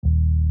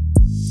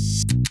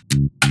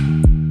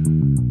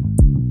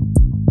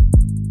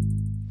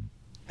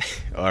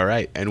All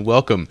right, and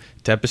welcome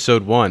to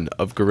episode 1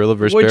 of Gorilla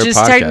vs. Bear Which is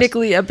podcast.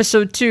 technically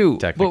episode 2, but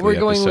Technically we're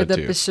going with episode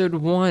 2. episode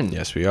 1.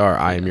 Yes, we are.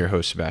 I am your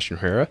host, Sebastian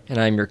Herrera, And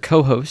I'm your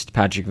co-host,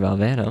 Patrick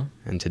Valvano.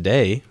 and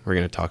today we're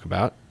going to talk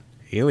about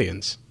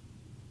aliens,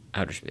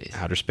 Outer space.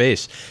 outer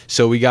space.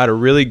 So we got a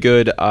really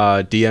good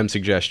DM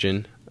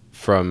suggestion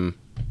from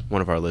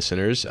one of our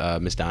listeners,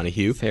 Miss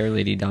Donahue. Fair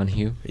Lady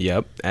Donahue.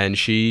 Yep, and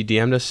she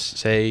DM'd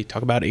us,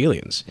 talk about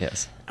aliens,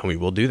 Yes. and we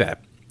will do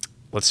that.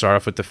 Let's start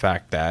off with the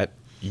fact that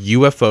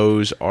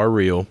UFOs are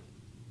real,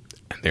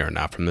 and they are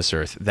not from this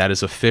earth. That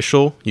is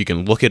official. You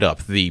can look it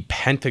up. The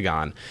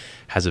Pentagon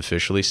has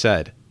officially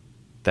said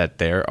that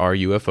there are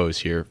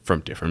UFOs here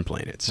from different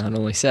planets. Not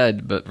only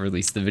said, but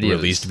released the video.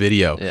 Released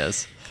video.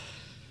 Yes.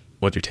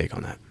 What's your take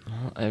on that?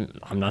 Well,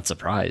 I'm not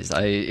surprised.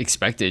 I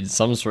expected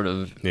some sort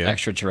of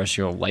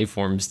extraterrestrial life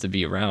forms to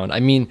be around. I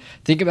mean,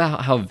 think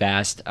about how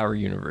vast our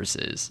universe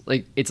is.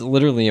 Like, it's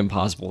literally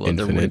impossible that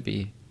there wouldn't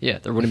be. Yeah,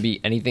 there wouldn't be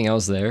anything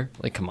else there.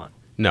 Like, come on.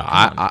 No,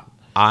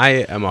 I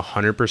am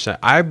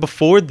 100%.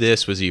 Before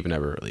this was even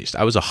ever released,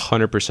 I was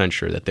 100%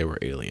 sure that they were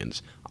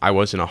aliens. I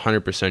wasn't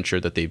 100% sure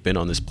that they've been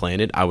on this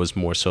planet. I was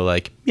more so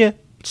like, yeah,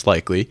 it's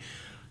likely.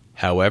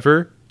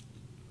 However,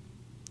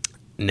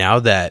 now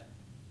that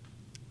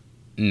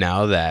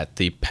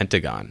the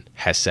Pentagon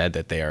has said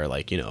that they are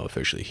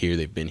officially here,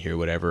 they've been here,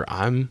 whatever,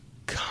 I'm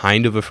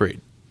kind of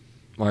afraid.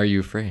 Why are you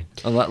afraid?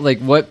 Like,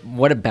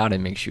 what about it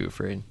makes you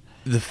afraid?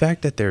 The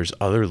fact that there's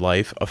other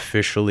life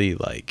officially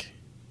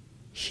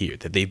here,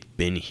 that they've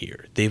been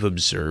here, they've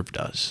observed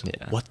us.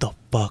 Yeah. What the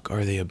fuck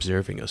are they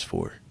observing us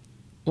for?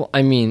 Well,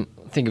 I mean,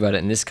 think about it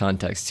in this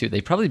context too.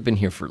 They've probably been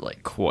here for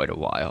quite a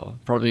while,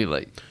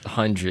 probably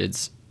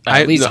hundreds.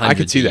 At least hundreds I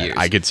could see of that. years.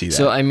 I could see that.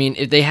 So I mean,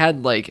 if they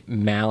had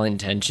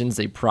malintentions,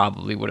 they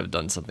probably would have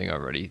done something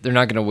already. They're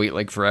not going to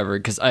wait forever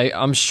because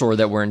I'm sure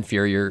that we're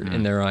inferior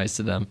in their eyes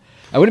to them.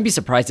 I wouldn't be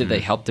surprised if they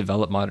helped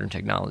develop modern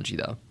technology,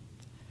 though.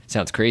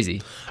 Sounds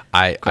crazy.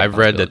 I've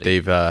read that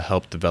they've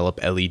helped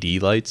develop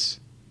LED lights.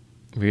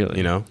 Really?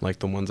 You know, like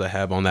the ones I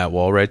have on that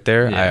wall right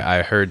there. Yeah.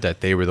 I heard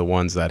that they were the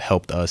ones that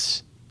helped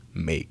us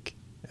make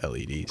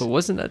LEDs. But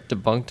wasn't that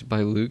debunked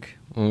by Luke?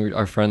 When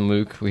our friend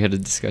Luke, we had a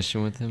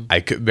discussion with him. I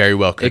could very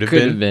well It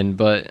could have been,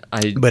 but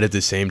But at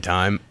the same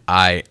time,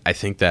 I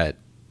think that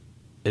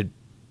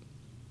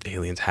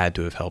aliens had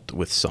to have helped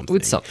with something.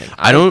 With something.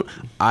 I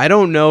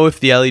don't know if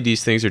the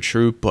LEDs things are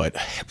true, but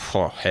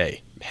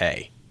hey,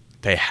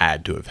 they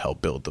had to have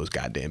helped build those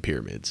goddamn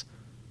pyramids.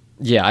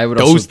 Yeah, I would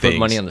Those also put things.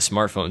 money on the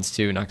smartphones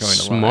too. Not going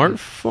to lie.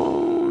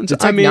 Smartphones. The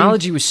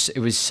technology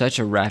was such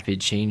a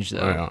rapid change,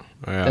 though.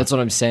 Yeah. That's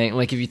what I'm saying.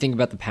 Like, if you think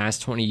about the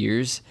past 20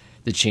 years,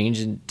 the change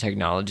in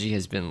technology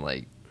has been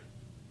vastly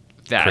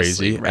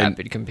Crazy.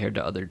 rapid compared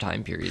to other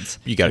time periods.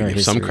 You got to in our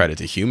give some history. credit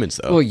to humans,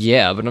 though. Well,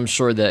 yeah, but I'm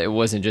sure that it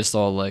wasn't just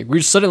all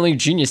we're suddenly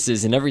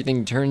geniuses and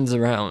everything turns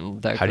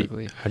around that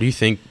quickly. How do you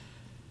think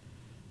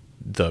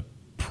the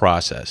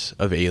process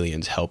of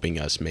aliens helping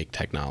us make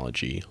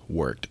technology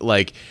worked?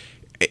 Like,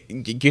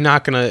 you're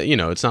not gonna,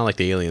 it's not like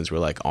the aliens were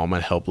like, oh, I'm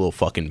gonna help little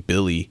fucking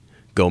Billy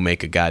go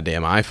make a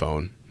goddamn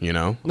iPhone.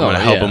 I'm gonna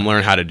help him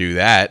learn how to do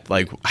that.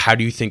 Like, how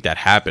do you think that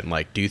happened?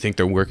 Like, do you think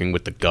they're working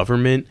with the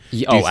government?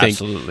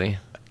 Absolutely.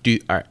 Do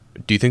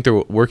you think they're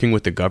working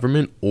with the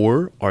government,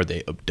 or are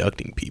they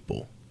abducting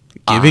people,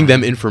 giving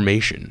them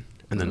information,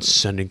 and then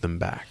sending them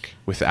back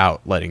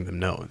without letting them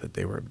know that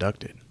they were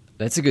abducted?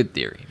 That's a good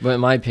theory. But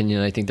in my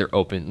opinion, I think they're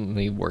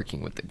openly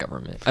working with the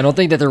government. I don't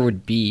think that there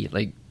would be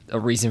a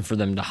reason for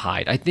them to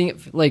hide. I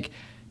think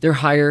they're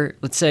higher,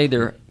 let's say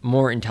they're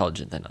more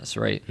intelligent than us,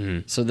 right?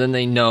 Mm-hmm. So then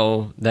they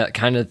know that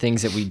kind of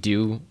things that we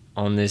do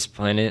on this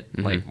planet,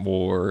 like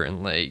war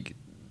and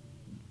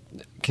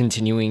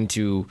continuing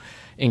to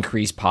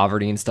increase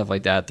poverty and stuff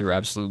like that through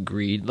absolute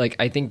greed.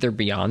 I think they're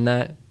beyond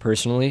that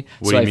personally.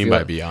 What do you mean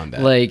by beyond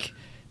that?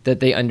 That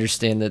they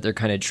understand that they're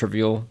kind of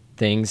trivial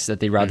things,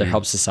 that they rather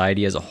help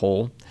society as a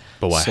whole.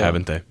 But why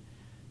haven't they?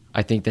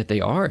 I think that they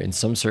are in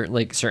some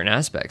certain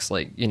aspects,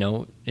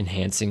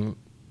 enhancing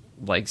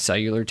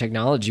cellular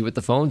technology with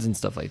the phones and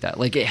stuff like that.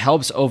 It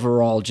helps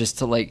overall just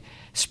to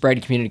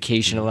spread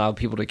communication, allow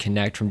people to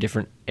connect from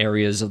different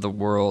areas of the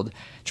world,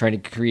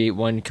 trying to create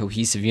one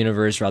cohesive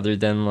universe rather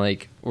than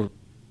or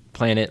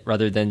planet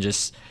rather than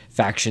just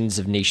factions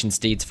of nation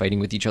states fighting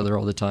with each other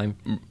all the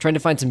time. Trying to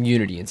find some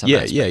unity in some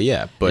aspects.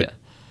 Yeah. But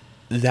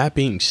that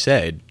being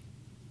said,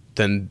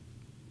 then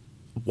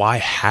why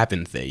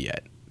haven't they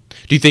yet?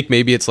 Do you think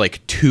maybe it's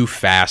too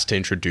fast to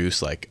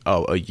introduce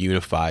a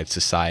unified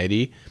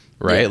society,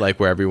 right? Yeah.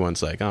 Where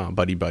everyone's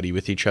buddy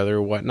with each other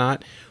or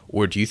whatnot?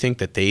 Or do you think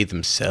that they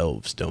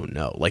themselves don't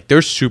know?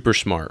 They're super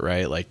smart,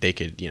 right? They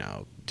could,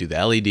 do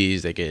the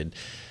LEDs, they could,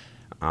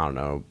 I don't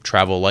know,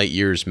 travel light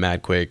years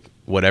mad quick,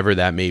 whatever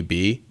that may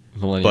be.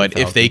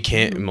 If they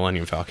can't,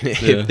 Millennium Falcon,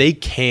 if they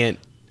can't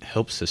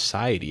help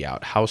society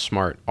out, how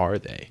smart are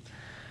they?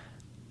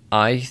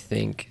 I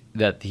think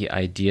that the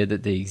idea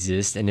that they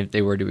exist, and if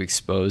they were to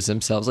expose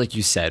themselves, like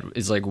you said,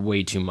 is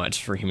way too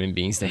much for human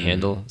beings to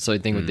handle. So I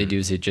think what they do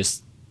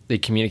is they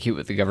communicate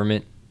with the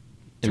government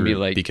and be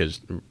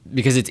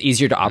because it's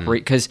easier to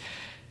operate. Because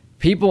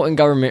people in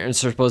government are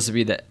supposed to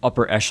be the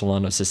upper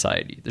echelon of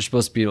society. They're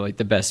supposed to be like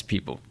the best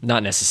people.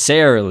 Not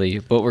necessarily,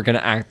 but we're going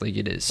to act like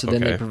it is. So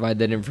then they Okay. provide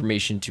that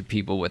information to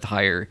people with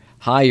higher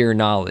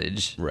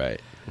knowledge Right.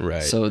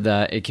 so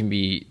that it can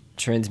be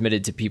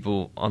transmitted to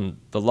people on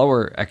the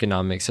lower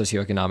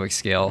socioeconomic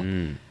scale.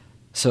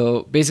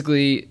 So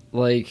basically,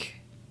 like,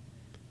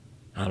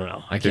 I don't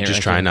know. They're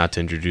just trying not to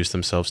introduce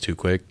themselves too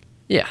quick.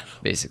 Yeah,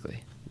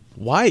 basically.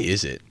 Why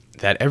is it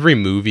that every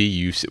movie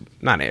you see,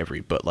 not every,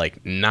 but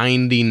like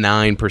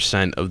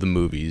 99% of the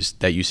movies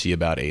that you see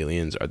about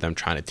aliens are them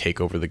trying to take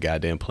over the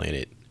goddamn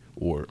planet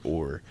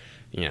or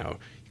you know,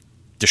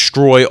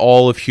 destroy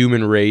all of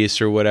human race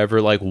or whatever?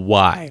 Like,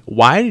 why?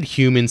 Why did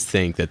humans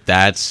think that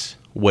that's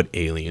what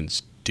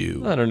aliens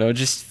do? I don't know,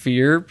 just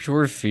fear,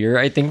 pure fear.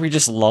 I think we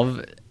just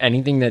love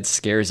anything that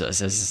scares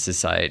us as a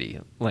society.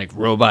 Like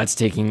robots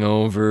taking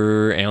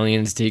over,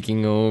 aliens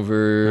taking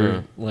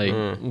over, like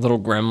little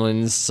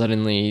gremlins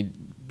suddenly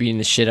beating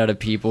the shit out of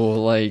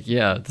people. Like,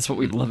 yeah, that's what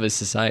we love as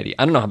society.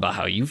 I don't know about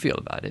how you feel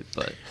about it,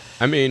 but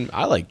I mean,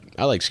 I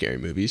like scary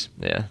movies,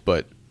 yeah.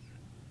 but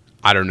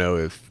I don't know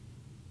if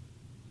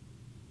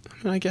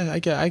I guess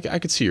I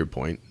could see your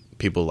point.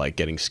 People like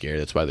getting scared.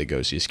 That's why they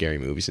go see scary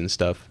movies and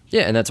stuff.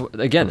 Yeah, and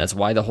that's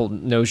why the whole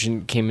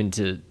notion came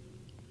into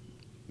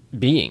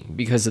being,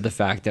 because of the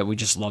fact that we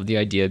just love the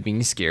idea of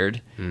being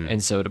scared.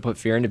 And so to put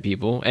fear into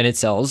people, and it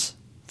sells.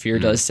 Fear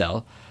does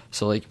sell.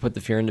 So like, you put the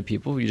fear into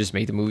people, you just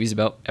make the movies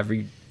about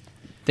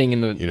everything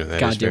in the that is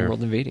goddamn fair.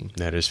 world invading.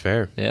 That is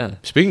fair. Yeah.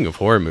 Speaking of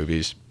horror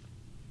movies,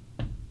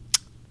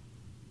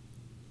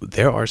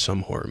 there are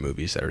some horror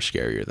movies that are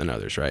scarier than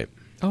others, right?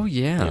 Oh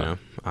yeah. You know,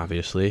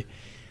 obviously.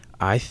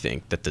 I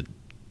think that the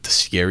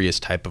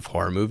scariest type of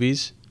horror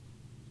movies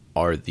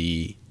are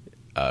the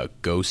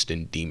ghost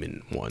and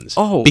demon ones.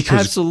 Oh,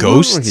 because absolutely.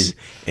 ghosts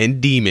and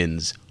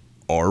demons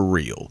are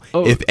real.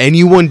 Oh. If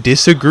anyone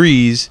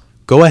disagrees,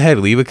 go ahead,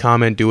 leave a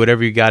comment, do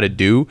whatever you got to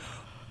do.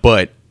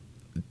 But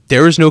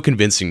there is no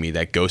convincing me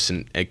that ghosts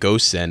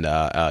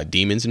and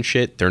demons and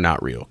shit, they're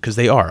not real, because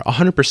they are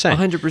 100%.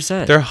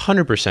 100%. They're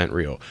 100%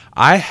 real.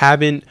 I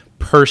haven't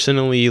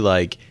personally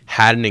like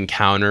had an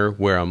encounter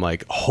where I'm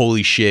like,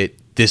 holy shit,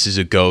 this is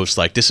a ghost,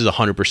 like this is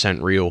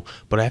 100% real,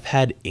 but I've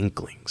had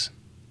inklings.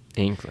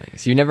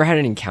 You never had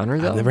an encounter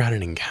though? I've never had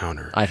an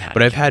encounter. I've had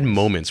but I've had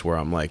moments where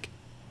I'm like,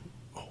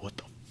 oh,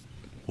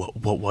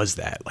 what was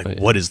that? Like,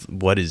 what is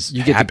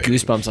You get the happening?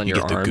 goosebumps on you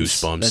your get arms. the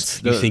goosebumps.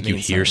 That's You the think you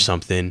main hear sign.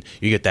 something.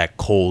 You get that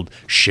cold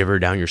shiver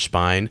down your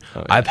spine.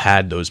 Oh, yeah. I've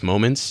had those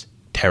moments.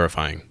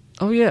 Terrifying.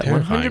 Oh yeah,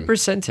 Terrifying.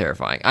 100%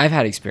 terrifying. I've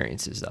had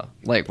experiences though.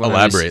 Like when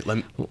Elaborate.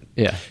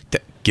 Yeah.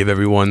 Give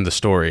everyone the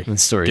story. The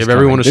story's Give coming.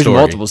 everyone a There's story.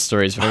 multiple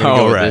stories, but I'm going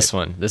to All go right. with this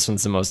one. This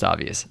one's the most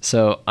obvious.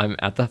 So I'm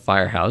at the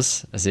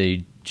firehouse as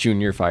a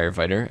junior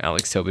firefighter.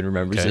 Alex Tobin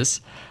remembers Okay.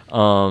 this.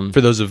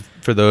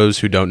 For those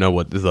who don't know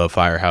what the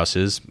firehouse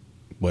is,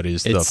 what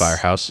is the It's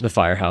firehouse? The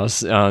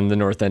firehouse on the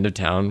north end of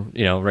town,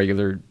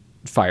 regular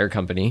fire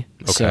company.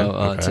 So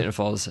okay. Tinton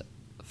Falls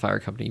Fire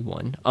Company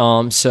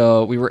 1.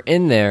 So we were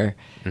in there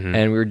Mm-hmm.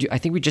 and I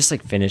think we just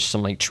like finished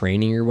some like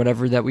training or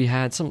whatever that we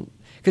had,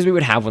 because we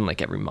would have one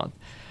like every month.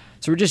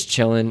 So we're just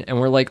chilling and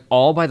we're like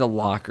all by the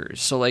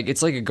lockers. So like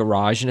it's like a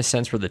garage in a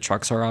sense where the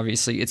trucks are.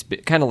 Obviously it's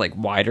kind of like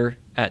wider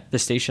at the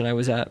station I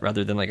was at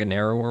rather than like a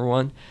narrower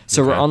one.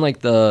 So we're Okay. on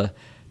like the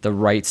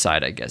right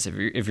side, I guess.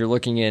 If you're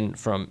looking in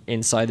from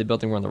inside the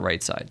building, we're on the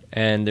right side.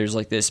 And there's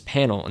like this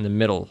panel in the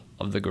middle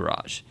of the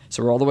garage.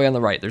 So we're all the way on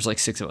the right. There's like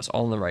 6 of us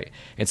all on the right.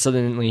 And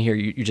suddenly here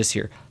you just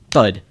hear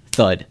thud,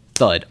 thud,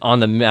 thud on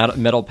the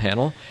metal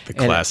panel. The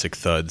And- classic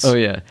thuds. Oh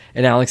yeah.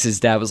 And Alex's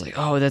dad was like,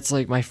 "Oh, that's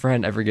like my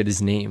friend. I forget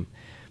his name."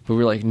 But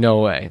we were like, "No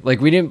way!"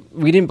 Like we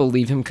didn't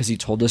believe him because he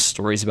told us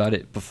stories about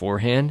it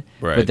beforehand.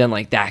 Right. But then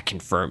like that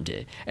confirmed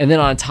it. And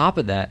then on top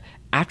of that,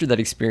 after that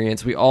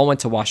experience, we all went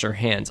to wash our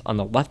hands on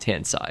the left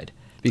hand side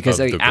because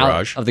Of the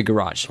garage? of the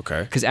garage.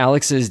 Okay. Because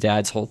Alex's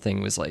dad's whole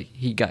thing was like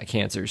he got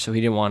cancer, so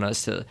he didn't want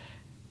us to.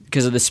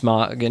 Because of the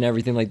smog and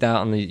everything like that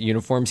on the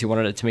uniforms, he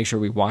wanted to make sure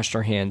we washed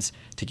our hands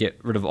to get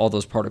rid of all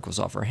those particles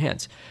off our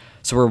hands.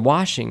 So we're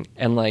washing,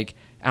 and like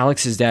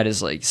Alex's dad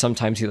is like,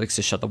 sometimes he likes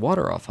to shut the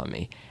water off on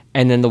me,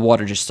 and then the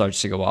water just starts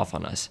to go off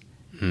on us.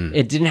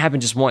 It didn't happen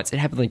just once; it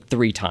happened like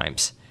 3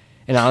 times.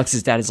 And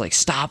Alex's dad is like,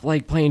 "Stop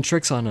like playing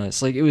tricks on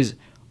us!" Like it was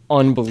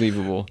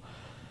unbelievable.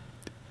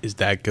 Is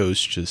that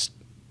ghost just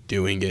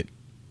doing it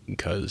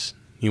because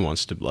he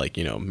wants to, like,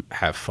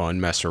 have fun,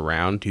 mess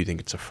around? Do you think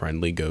it's a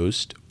friendly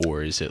ghost,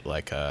 or is it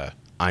like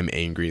I'm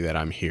angry that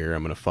I'm here,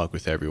 I'm gonna fuck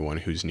with everyone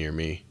who's near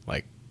me,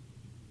 like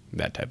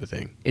that type of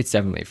thing? It's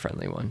definitely a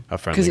friendly one. A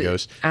friendly 'Cause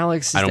ghost?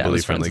 Alex's I don't dad believe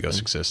was friends friendly with ghosts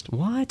him. exist.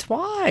 What?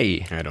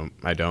 Why?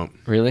 I don't.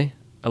 Really?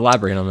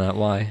 Elaborate on that.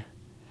 Why?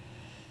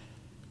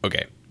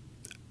 Okay.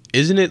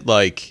 Isn't it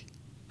like,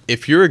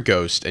 if you're a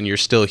ghost and you're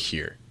still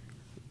here,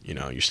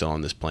 you're still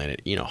on this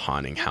planet,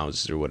 haunting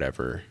houses or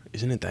whatever,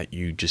 isn't it that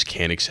you just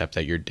can't accept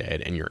that you're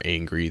dead and you're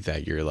angry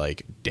that you're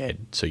like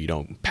dead so you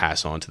don't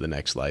pass on to the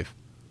next life?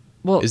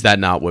 Well, Is that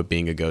not what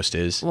being a ghost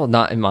is? well,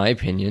 not in my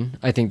opinion.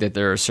 I think that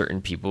there are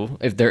certain people,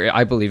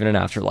 I believe in an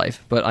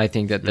afterlife, but I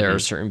think that there are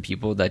certain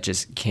people that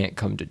just can't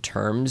come to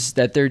terms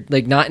that they're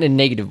like, not in a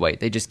negative way.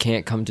 They just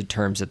can't come to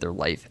terms that their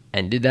life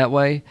ended that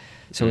way.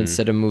 So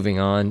instead of moving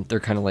on, they're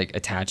kind of like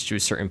attached to a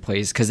certain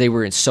place because they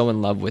were so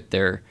in love with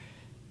their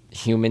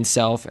human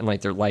self and like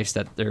their lives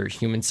that their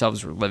human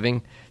selves were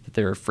living that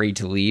they're afraid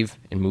to leave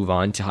and move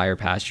on to higher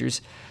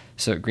pastures,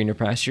 so greener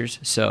pastures.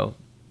 So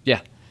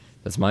yeah,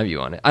 that's my view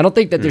on it. I don't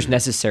think that there's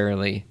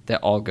necessarily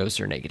that all ghosts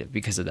are negative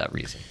because of that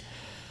reason.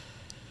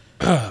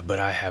 But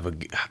I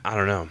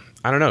don't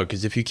know,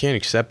 because if you can't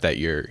accept that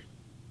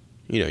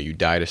you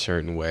died a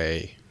certain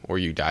way or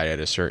you died at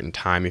a certain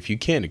time, if you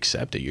can't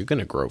accept it, you're going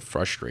to grow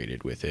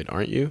frustrated with it,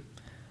 aren't you?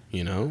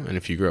 And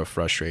if you grow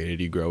frustrated,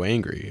 you grow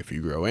angry. If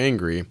you grow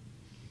angry,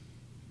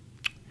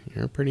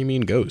 you're a pretty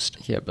mean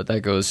ghost. Yeah, but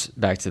that goes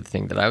back to the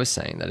thing that I was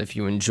saying, that if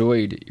you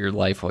enjoyed your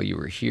life while you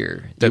were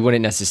here, you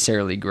wouldn't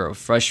necessarily grow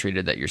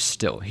frustrated that you're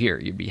still here.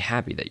 You'd be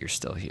happy that you're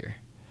still here.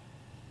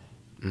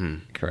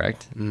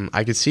 Correct?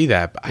 I could see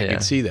that. I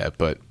could see that,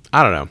 but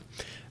I don't know.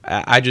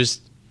 I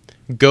just,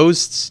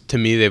 ghosts, to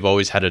me, they've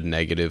always had a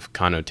negative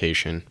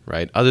connotation,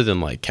 right? Other than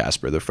like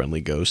Casper the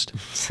Friendly Ghost.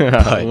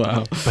 But,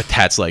 Wow. But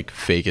that's like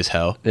fake as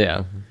hell.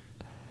 Yeah.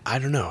 I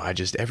don't know.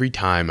 Every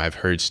time I've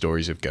heard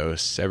stories of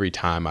ghosts, every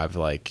time I've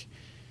like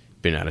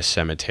been at a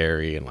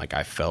cemetery and like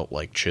I felt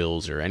like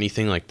chills or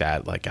anything like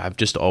that, like I've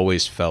just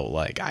always felt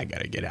like I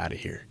gotta get out of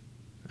here.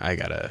 I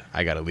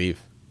gotta leave.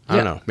 I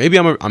don't know.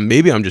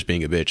 Maybe I'm just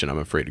being a bitch and I'm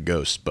afraid of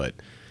ghosts, but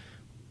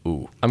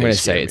ooh, I'm they going to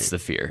scare say me. it's the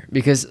fear.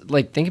 Because,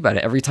 like, think about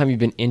it. Every time you've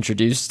been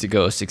introduced to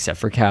ghosts, except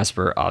for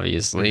Casper,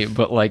 obviously,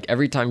 but, like,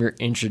 every time you're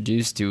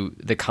introduced to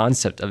the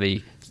concept of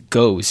a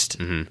ghost,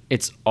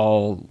 it's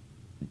all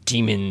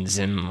demons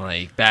and,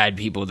 like, bad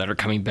people that are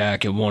coming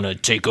back and want to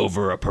take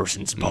over a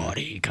person's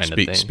body kind of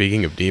thing.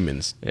 Speaking of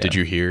demons, did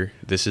you hear?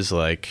 This is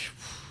like,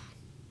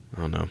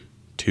 I don't know,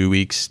 2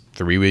 weeks,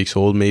 3 weeks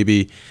old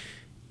maybe.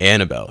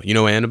 Annabelle. You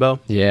know Annabelle?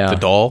 Yeah. The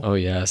doll? Oh,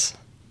 yes.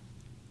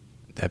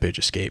 That bitch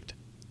escaped.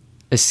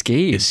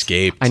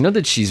 Escaped. I know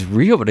that she's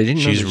real, but I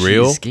didn't know She's that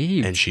real, she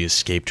escaped. and she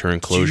escaped her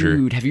enclosure.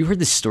 Dude, have you heard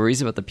the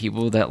stories about the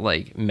people that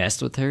like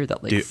messed with her,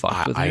 that like Dude,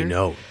 fucked with her? I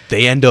know.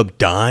 They end up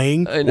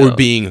dying I know. or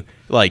being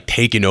like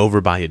taken over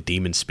by a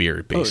demon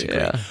spirit, basically.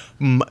 Oh,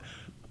 yeah.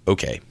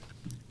 Okay.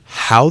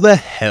 How the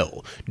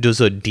hell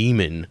does a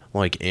demon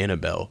like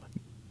Annabelle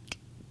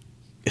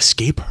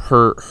escape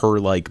her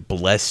like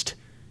blessed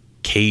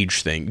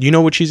cage thing? You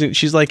know what she's in?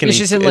 She's like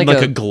She's in like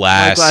like a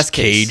glass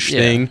case. cage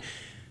thing.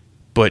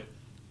 But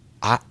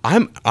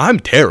I'm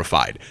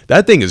terrified.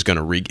 That thing is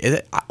gonna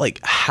like,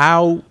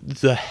 how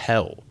the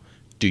hell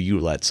do you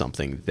let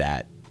something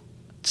that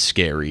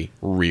scary,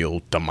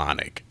 real,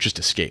 demonic just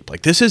escape?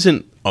 Like, this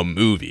isn't a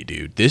movie,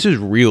 dude. This is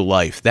real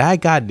life.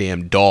 That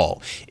goddamn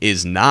doll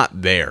is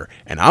not there,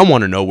 and I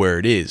want to know where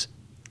it is.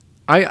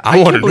 I wanna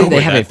can't believe know they where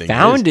that haven't thing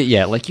found is. it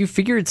yet. Like, you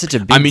figure it's such a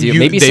big deal.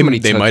 Maybe they somebody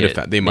took might it.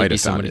 have they might Maybe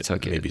have found somebody it.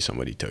 took it. Maybe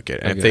somebody took it.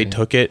 And if Okay. they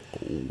took it,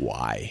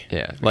 why?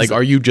 Yeah. Like,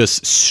 are you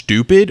just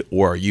stupid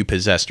or are you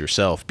possessed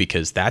yourself?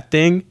 Because that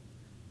thing,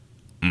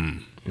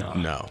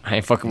 no. I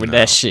ain't fucking with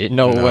that shit.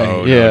 No No, way.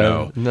 no, Yeah.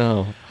 no.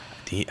 No.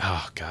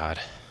 Oh God,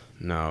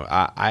 no.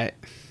 I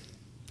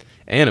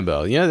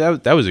Annabelle. Yeah,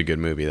 that was a good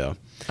movie though.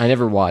 I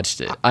never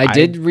watched it. I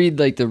did read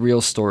like the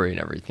real story and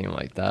everything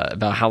like that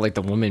about how like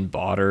the woman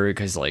bought her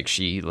because like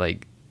she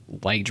like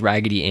liked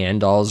Raggedy Ann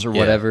dolls or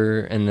whatever,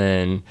 and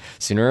then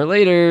sooner or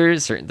later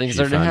certain things She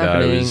started found out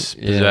happening. it was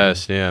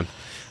possessed. Yeah.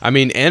 I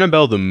mean,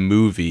 Annabelle the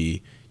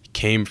movie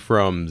came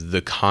from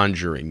the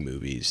Conjuring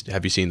movies.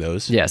 Have you seen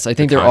those? Yes, I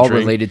think they're all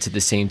Conjuring? related to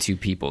the same two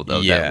people though.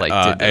 Yeah, that,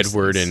 like, did those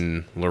Edward things.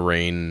 and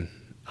Lorraine.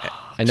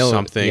 I know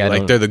something yeah, I like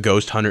don't- they're the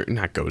ghost hunter,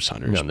 not ghost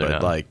hunters, No, they're but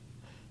not. like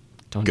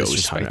Don't ghost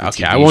disrespect hunter. the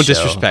Okay, TV I won't show.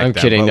 disrespect I'm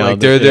them. kidding. But No, like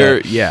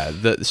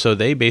they're so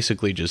they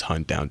basically just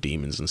hunt down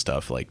demons and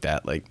stuff like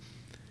that. Like,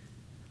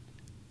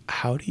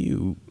 how do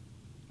you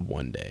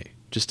one day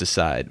just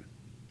decide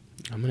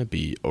I'm gonna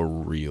be a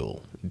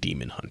real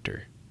demon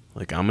hunter?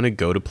 Like, I'm gonna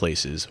go to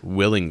places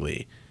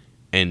willingly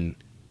and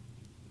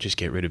just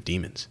get rid of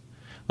demons.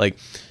 Like,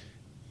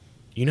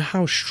 you know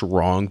how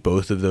strong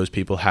both of those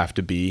people have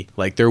to be?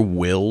 Like, their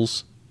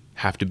wills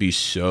have to be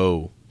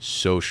so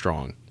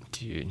strong.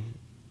 Dude,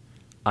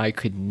 I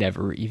could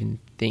never even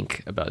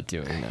think about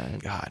doing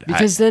that. God,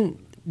 because then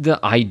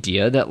the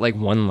idea that like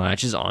one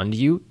latches onto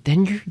you,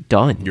 then you're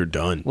done. You're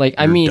done. Like,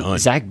 I You're mean, done.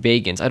 Zach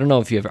Bagans. I don't know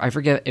if you ever. I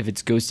forget if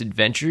it's Ghost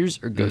Adventures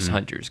or Ghost Mm-hmm.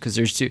 Hunters, because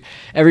there's two.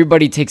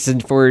 Everybody takes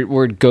the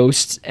word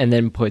ghost and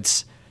then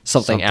puts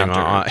something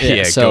after.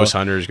 Ghost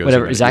Hunters. Ghost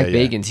whatever. Hunters. Zach Yeah,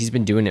 yeah. Bagans. He's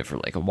been doing it for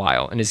like a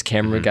while, and his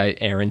camera guy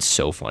Aaron's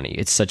so funny.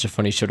 It's such a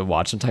funny show to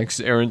watch sometimes.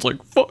 Because Aaron's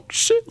like, "Fuck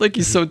shit," like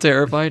he's so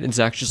terrified, and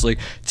Zach's just like,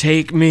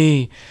 "Take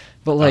me."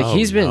 But like Oh,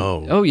 he's been,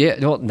 no. oh yeah,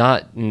 well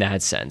not in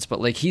that sense, but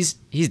like he's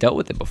dealt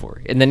with it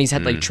before, and then he's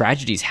had like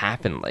tragedies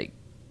happen like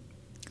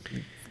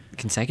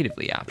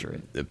consecutively after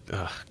it.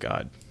 Oh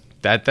God,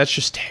 that's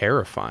just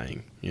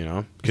terrifying, you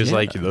know? Because Yeah.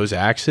 like those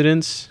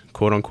accidents,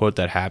 quote unquote,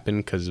 that happen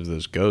because of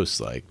those ghosts,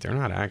 like they're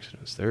not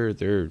accidents. They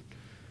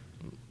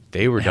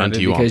were done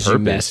to you on because you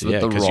purpose. messed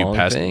with the because you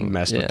wrong thing.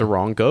 messed Yeah. with the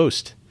wrong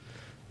ghost.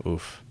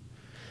 Oof.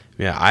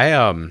 Yeah,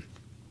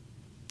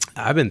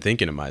 I've been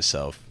thinking to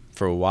myself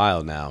for a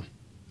while now.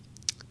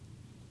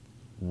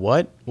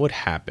 What would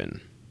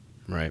happen,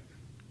 right?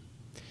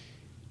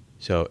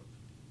 So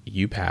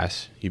you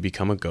pass, you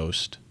become a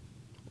ghost.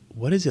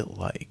 What is it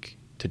like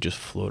to just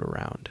float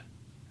around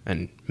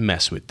and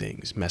mess with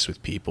things, mess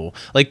with people?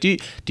 Like, do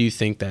you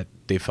think that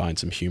they find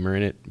some humor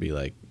in it? Be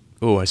like,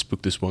 oh, I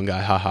spooked this one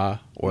guy, haha.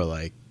 Or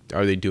like,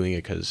 are they doing it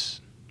because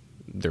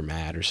they're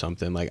mad or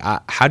something? Like,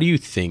 how do you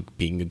think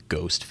being a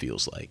ghost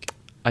feels like?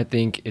 I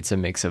think it's a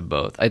mix of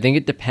both. I think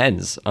it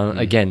depends.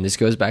 Again, this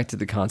goes back to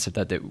the concept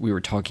that we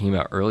were talking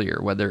about earlier,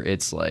 whether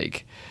it's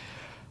like,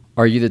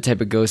 are you the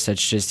type of ghost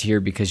that's just here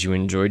because you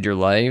enjoyed your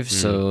life?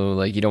 So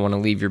like you don't want to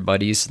leave your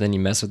buddies, so then you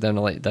mess with them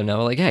to let them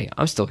know like, hey,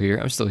 I'm still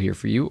here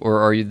for you.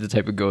 Or are you the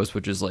type of ghost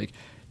which is like,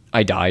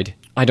 I died,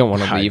 I don't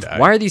want to leave. died.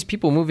 Why are these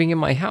people moving in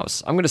my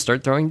house? I'm going to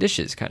start throwing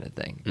dishes kind of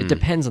thing. It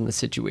depends on the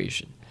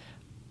situation.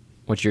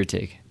 What's your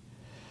take?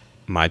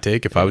 My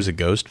take, if I was a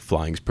ghost,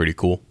 flying's pretty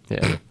cool.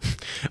 Yeah.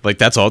 Like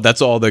that's all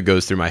that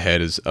goes through my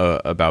head is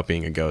about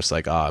being a ghost.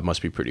 Like, it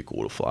must be pretty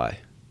cool to fly,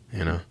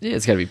 you know? Yeah,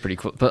 it's got to be pretty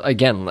cool. But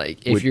again,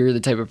 like if you're the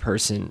type of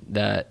person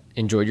that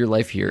enjoyed your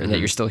life here and that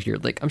you're still here,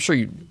 like I'm sure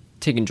you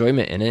take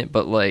enjoyment in it.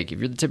 But like if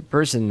you're the type of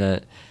person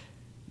that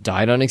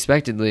died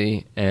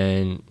unexpectedly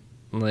and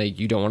like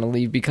you don't want to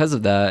leave because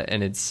of that,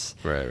 and it's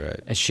Right.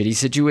 a shitty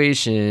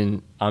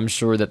situation, I'm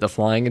sure that the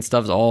flying and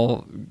stuff's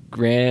all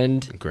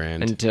grand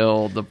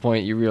until the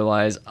point you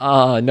realize,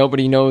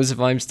 nobody knows if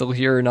I'm still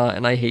here or not,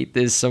 and I hate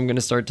this, so I'm gonna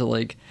start to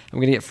I'm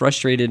gonna get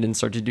frustrated and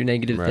start to do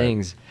negative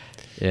things.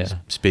 Yeah.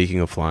 Speaking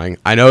of flying,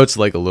 I know it's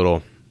like a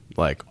little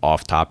like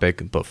off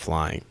topic, but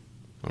flying.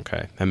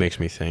 Okay, that makes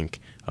me think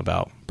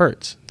about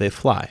birds. They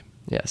fly.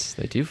 Yes,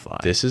 they do fly.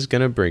 This is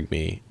gonna bring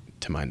me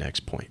to my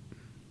next point.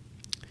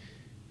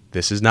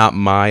 This is not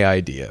my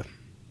idea.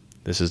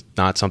 This is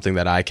not something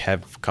that I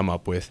have come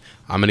up with.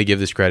 I'm going to give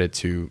this credit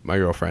to my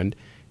girlfriend.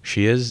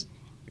 She has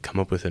come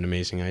up with an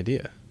amazing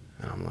idea.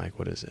 And I'm like,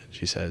 what is it?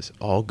 She says,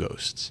 all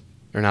ghosts,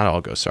 or not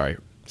all ghosts,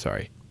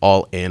 sorry,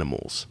 all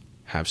animals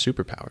have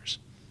superpowers.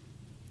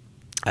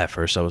 At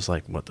first I was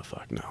like, what the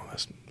fuck? No,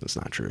 that's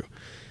not true.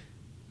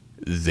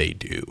 They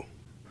do.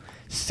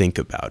 Think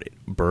about it.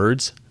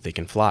 Birds, they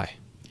can fly.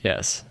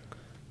 Yes.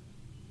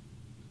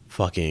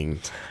 Fucking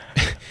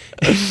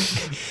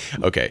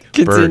okay.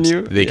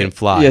 Continue. Birds, they can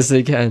fly. Yes,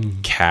 they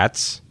can.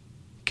 Cats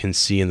can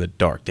see in the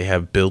dark. They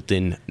have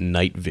built-in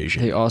night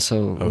vision. They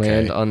also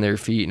land on their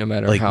feet no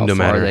matter how no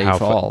far matter they how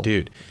fall.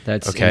 dude.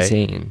 That's okay?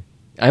 insane.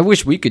 I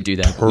wish we could do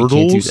that. But we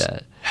can't do Turtles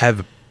that.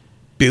 have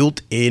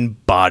built-in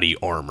body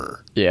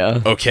armor.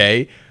 Yeah.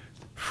 Okay?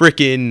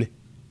 Freaking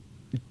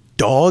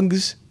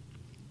dogs.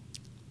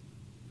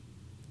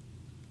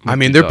 I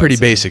mean, they're pretty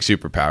basic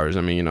superpowers.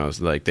 I mean, you know, it's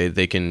like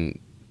they can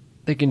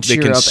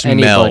cheer up smell.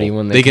 anybody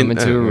when they come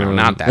into a room.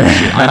 Not that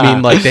shit. I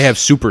mean, like they have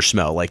super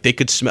smell. Like they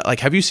could smell. Like,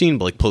 have you seen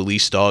like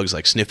police dogs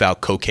like sniff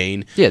out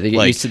cocaine? Yeah, they get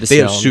like, used to the They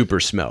have smell. super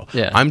smell.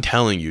 Yeah. I'm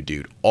telling you,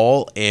 dude.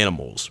 All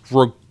animals,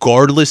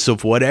 regardless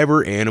of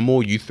whatever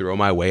animal you throw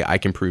my way, I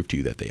can prove to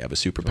you that they have a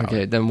superpower.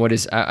 Okay, then what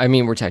is? I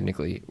mean, we're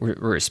technically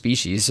we're a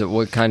species. So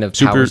what kind of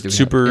powers do we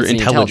super have? It's the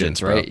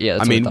intelligence, right? bro. Yeah.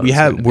 That's I mean, what we I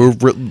thought it was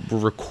have gonna be. we're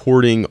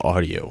recording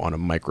audio on a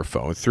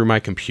microphone through my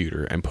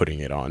computer and putting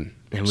it on.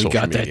 And we social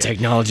got that media.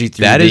 technology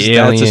through That's a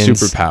aliens.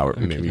 superpower.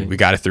 I mean, we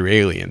got it through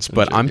aliens,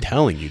 but I'm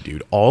telling you,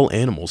 dude, all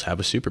animals have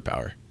a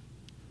superpower.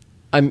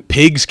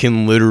 Pigs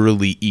can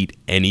literally eat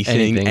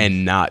anything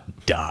and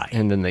not die,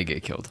 and then they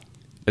get killed.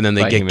 and then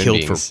they by get human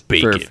killed for beings.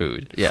 bacon, For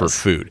food. Yes. for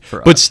food.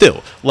 For But us.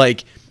 still,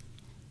 like,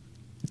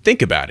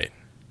 think about it.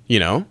 You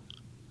know,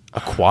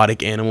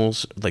 aquatic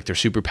animals, like their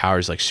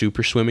superpowers, like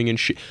super swimming and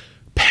shit.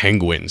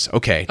 Penguins,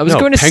 okay. I was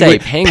going to say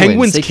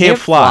penguins. They can't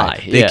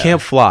fly. They Yeah.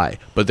 can't fly,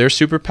 but their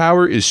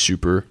superpower is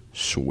super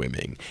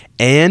swimming,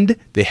 and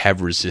they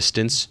have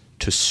resistance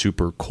to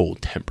super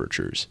cold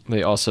temperatures.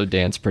 They also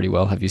dance pretty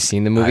well. Have you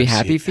seen the movie I've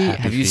Happy seen Feet?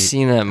 Have you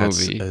seen that That's-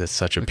 movie? That's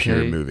such a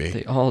pure movie.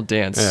 They all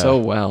dance Yeah. so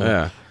well.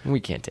 Yeah. We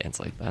can't dance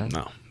like that.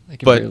 No. I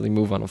can But- barely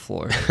move on a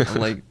floor. I'm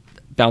like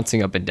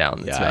bouncing up and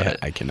down. That's about Yeah, it.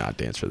 I cannot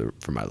dance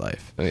for my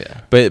life. Oh,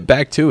 yeah. But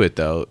back to it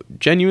though.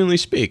 Genuinely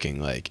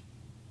speaking, like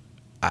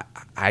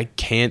I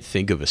can't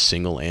think of a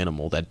single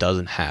animal that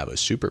doesn't have a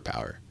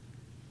superpower.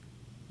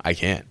 I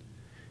can't.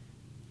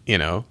 You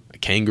know,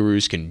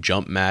 kangaroos can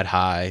jump mad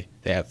high.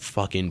 They have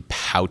fucking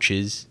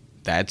pouches.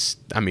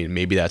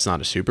 Maybe that's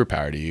not a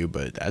superpower to you,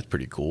 but that's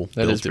pretty cool.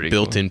 That is pretty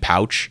built-in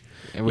pouch.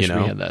 I wish you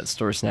know? we had that.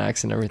 Store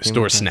snacks and everything.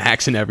 Store like that.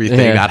 snacks and everything.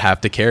 Yeah. Not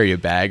have to carry a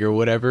bag or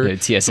whatever. Yeah,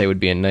 TSA would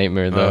be a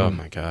nightmare though. Oh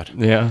my god.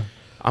 Yeah.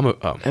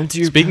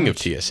 Speaking your of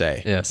pouch.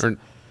 TSA, Yes. or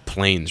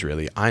planes,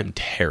 really, I'm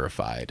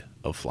terrified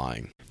of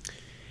flying.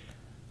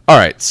 All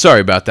right,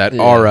 sorry about that.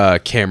 Yeah. Our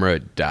camera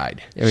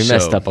died. Yeah, we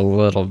messed up a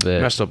little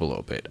bit. Messed up a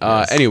little bit.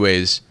 Yes.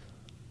 Anyways,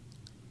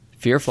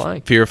 Fear of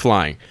flying. fear of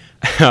flying.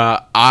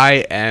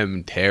 I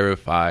am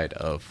terrified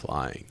of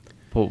flying.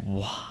 But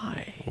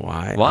why?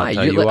 Why? Why? I'll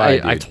tell you why,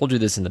 I dude. told you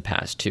this in the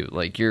past too.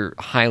 Like, you're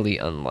highly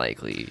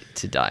unlikely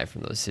to die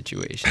from those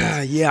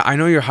situations. Yeah, I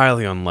know you're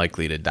highly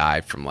unlikely to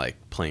die from like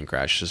plane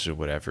crashes or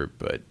whatever,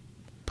 but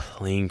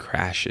plane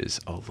crashes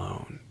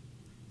alone,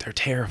 they're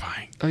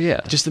terrifying. Oh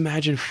yeah. Just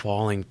imagine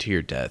falling to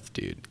your death,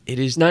 dude. It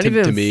is Not to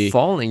even me.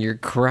 falling, you're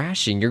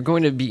crashing. You're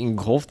going to be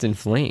engulfed in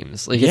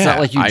flames. Like, it's Yeah, not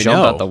like you I jump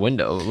know. out the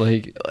window.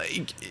 Like,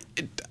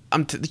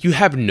 You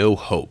have no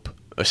hope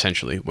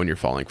essentially when you're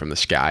falling from the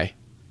sky,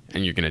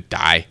 and you're gonna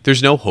die.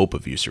 There's no hope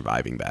of you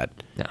surviving that.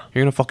 no.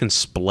 You're gonna fucking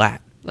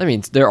splat. I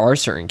mean, there are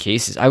certain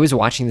cases. I was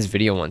watching this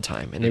video one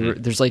time, and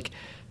Mm-hmm. there's like,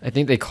 I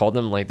think they called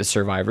them like the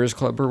Survivors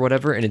Club or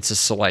whatever, and it's a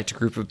select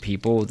group of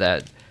people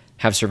that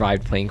have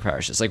survived plane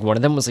crashes. Like, one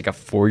of them was like a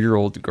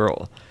 4-year-old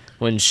girl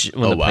when the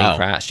plane wow.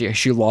 crashed. Yeah,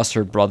 she lost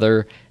her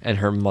brother and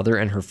her mother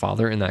and her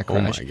father in that Oh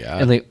my crash,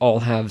 God. and they all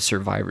have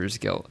survivor's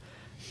guilt.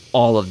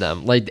 All of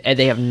them, like, and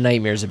they have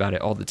nightmares about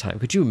it all the time.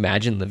 Could you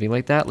imagine living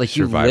like that? Like,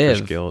 you Survivor's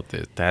live, guilt.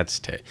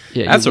 That's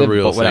Yeah, that's you a live,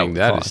 real but without thing.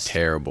 That is cost.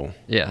 terrible.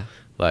 yeah.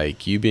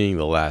 Like you being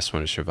the last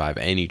one to survive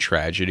any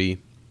tragedy,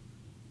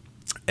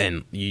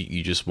 and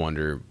you just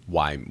wonder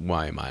why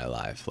am I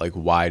alive? Like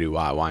why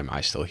am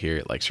I still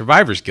here? Like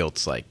survivor's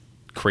guilt's like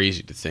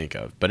crazy to think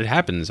of, but it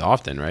happens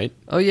often, right?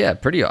 Oh yeah,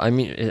 pretty. I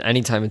mean,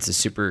 anytime it's a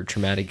super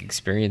traumatic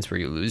experience where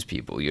you lose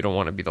people, you don't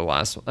want to be the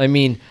last one. I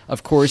mean,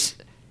 of course,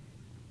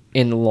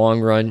 in the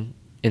long run,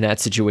 in that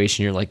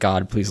situation, you're like,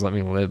 God, please let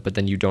me live, but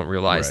then you don't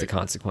realize the Right.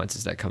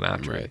 consequences that come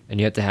after Right. it, and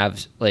you have to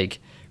have like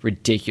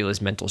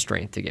ridiculous mental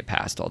strength to get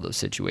past all those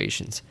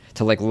situations,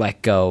 to like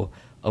let go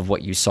of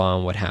what you saw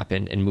and what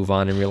happened, and move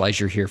on and realize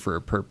you're here for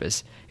a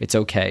purpose. It's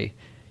okay.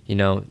 You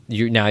know,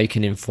 you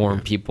can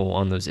inform people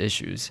on those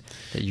issues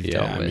that you've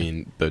dealt Yeah, I with.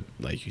 mean, but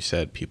like you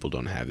said, people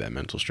don't have that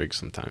mental strength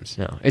sometimes.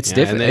 No, it's Yeah,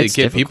 different. And they It's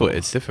give people, difficult.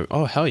 it's difficult.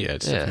 Oh hell yeah,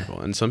 it's Yeah.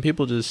 difficult. And some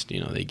people just,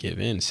 they give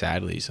in.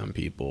 Sadly, some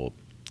people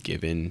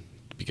give in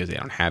because they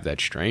don't have that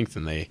strength,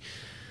 and they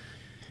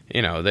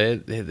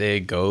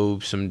go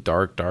some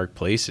dark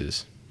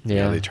places.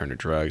 Yeah. They turn to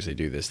drugs. They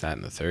do this, that,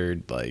 and the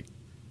third. Like,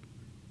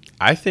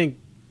 I think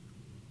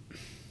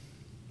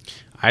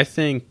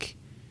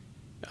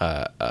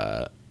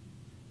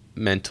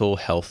mental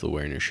health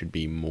awareness should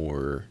be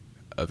more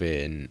of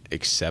an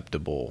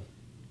acceptable,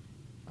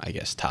 I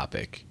guess,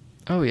 topic.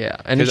 Oh yeah,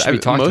 and it 'Cause should be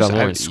talked about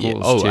more in yeah,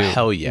 schools too.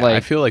 hell yeah! Like, I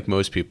feel like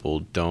most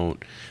people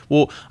don't.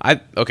 Well,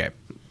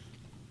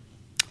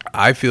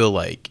 I feel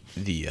like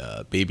the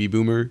baby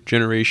boomer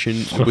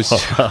generation was.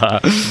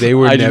 They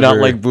were. I do not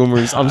never- like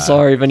boomers. I'm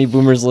sorry if any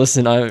boomers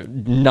listen.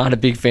 I'm not a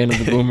big fan of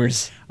the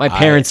boomers. My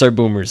parents are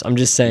boomers. I'm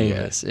just saying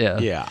this. Yeah.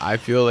 Yeah, I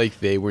feel like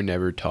they were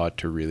never taught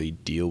to really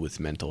deal with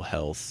mental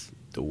health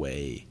the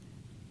way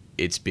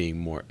it's being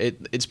more.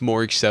 It's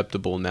more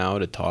acceptable now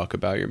to talk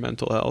about your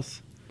mental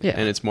health. Yeah.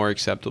 And it's more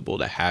acceptable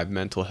to have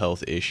mental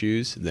health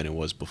issues than it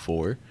was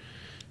before.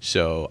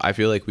 So I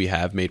feel like we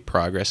have made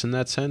progress in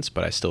that sense,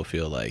 but I still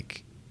feel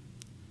like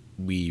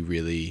we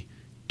really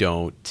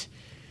don't.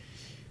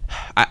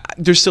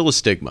 There's still a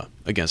stigma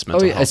against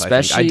mental yeah, health. I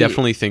especially-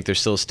 definitely think there's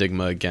still a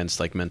stigma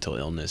against like mental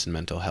illness and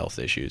mental health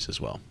issues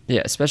as well.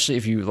 Yeah, especially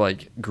if you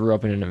like grew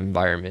up in an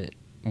environment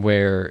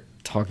where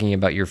talking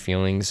about your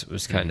feelings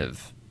was kind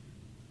of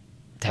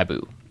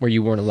taboo, where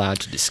you weren't allowed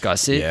to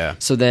discuss it. Yeah.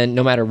 So then,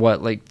 no matter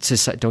what, like,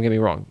 don't get me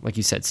wrong, like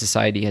you said,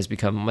 society has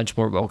become much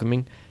more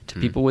welcoming to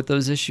people with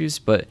those issues.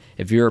 But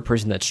if you're a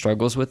person that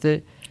struggles with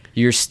it,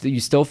 you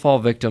still fall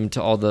victim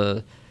to all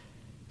the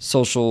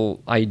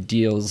social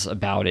ideals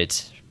about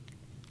it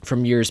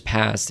from years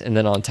past, and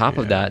then on top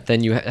of that,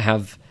 then you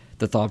have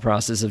the thought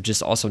process of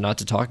just also not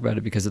to talk about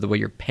it because of the way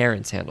your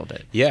parents handled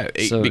it. Yeah,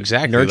 So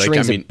exactly. Nurturing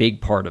is I a mean,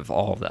 big part of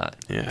all of that.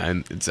 yeah,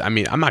 and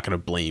I'm not going to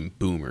blame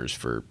boomers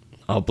for.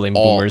 I'll blame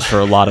All- boomers for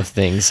a lot of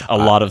things. A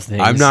lot of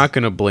things. I'm not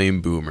going to blame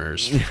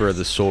boomers for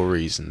the sole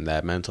reason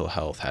that mental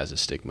health has a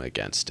stigma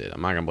against it.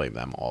 I'm not going to blame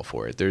them all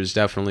for it. There's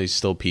definitely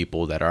still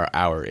people that are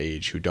our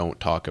age who don't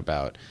talk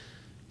about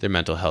their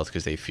mental health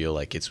because they feel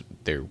like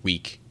they're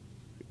weak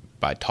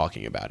by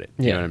talking about it.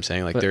 You know what I'm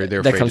saying? Like But they're that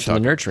afraid comes to from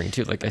talk. the nurturing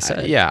too. Like I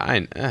said,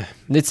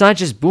 it's not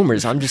just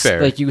boomers. I'm just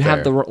Fair, like, you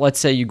have fair. let's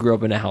say you grew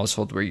up in a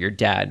household where your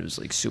dad was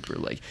like super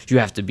like, you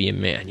have to be a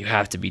man, you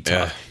have to be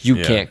tough, you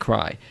yeah. can't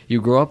cry. You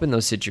grow up in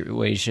those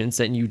situations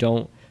that you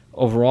don't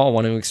overall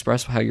want to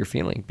express how you're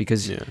feeling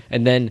because,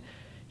 and then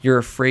you're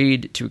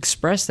afraid to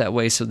express that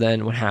way. So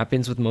then what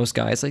happens with most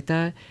guys like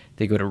that?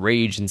 They go to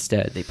rage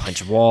instead. They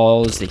punch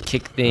walls, they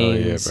kick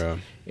things. bro.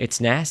 It's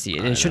nasty,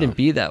 and it shouldn't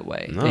be that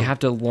way. No. They have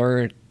to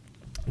learn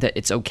that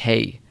it's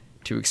okay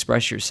to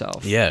express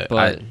yourself. Yeah,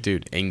 but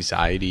dude,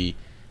 anxiety.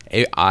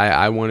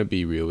 I want to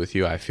be real with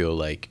you. I feel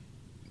like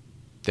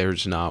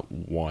there's not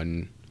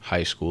one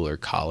high school or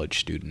college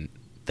student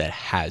that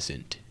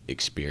hasn't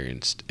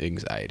experienced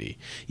anxiety.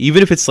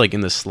 Even if it's like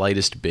in the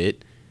slightest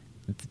bit,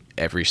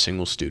 every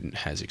single student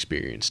has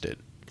experienced it.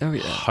 oh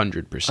yeah,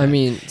 100%. I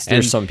mean,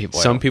 there's some people.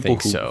 I don't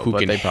think who, so, who but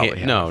can they probably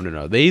have.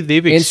 no. They've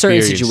in certain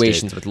experienced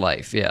situations it. with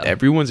life. Yeah,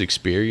 Everyone's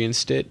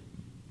experienced it.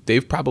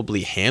 They've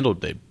probably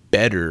handled it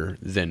better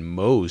than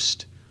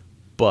most,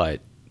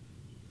 but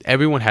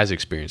everyone has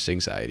experienced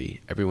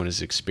anxiety. Everyone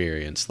has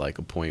experienced like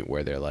a point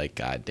where they're like,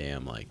 God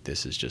damn, like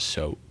this is just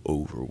so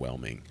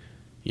overwhelming.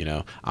 You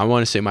know, I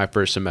want to say my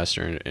first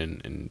semester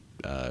in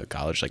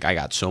college, like I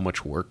got so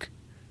much work,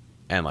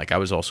 and like I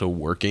was also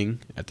working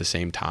at the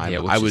same time.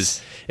 Yeah,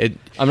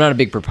 I'm not a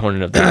big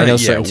proponent of that. I know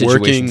certain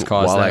situations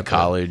cause while that, at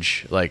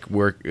college,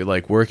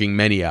 working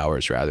many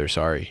hours rather.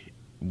 Sorry,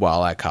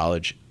 while at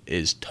college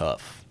is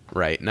tough,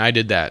 right? And I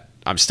did that.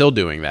 I'm still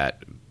doing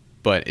that,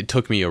 but it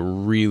took me a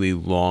really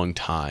long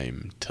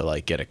time to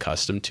like get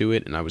accustomed to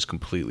it, and I was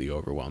completely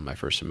overwhelmed my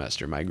first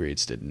semester. My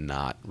grades did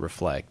not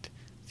reflect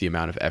the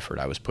amount of effort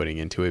I was putting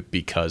into it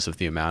because of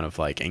the amount of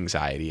like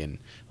anxiety and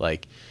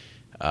like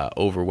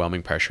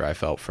overwhelming pressure I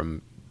felt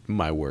from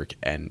my work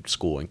and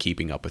school and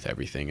keeping up with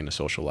everything and the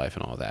social life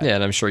and all that. Yeah,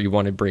 and I'm sure you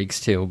wanted breaks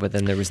too, but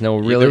then there was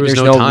no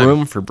time.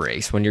 room for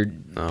breaks when you're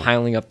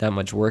piling up that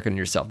much work on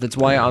yourself. That's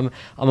why I'm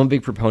a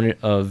big proponent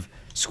of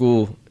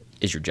school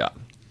is your job.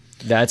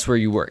 That's where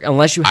you work,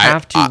 unless you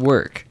have to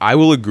work. I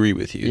will agree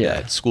with you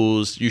that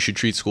you should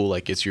treat school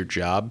like it's your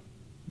job,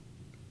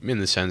 in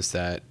the sense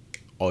that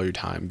all your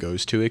time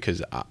goes to it.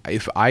 Because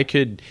if I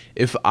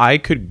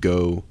could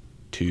go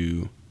to,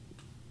 you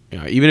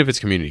know, even if it's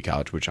community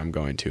college, which I'm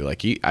going to,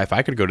 like if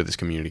I could go to this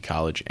community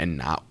college and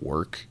not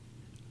work,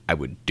 I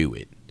would do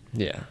it.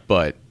 Yeah.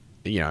 But,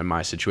 you know, in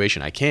my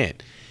situation, I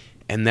can't.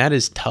 And that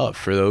is tough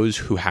for those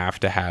who have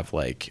to have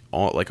like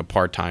a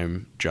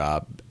part-time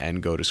job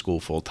and go to school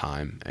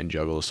full-time and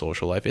juggle a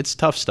social life. It's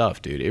tough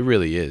stuff, dude. It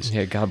really is.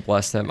 Yeah, God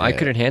bless them. Yeah. I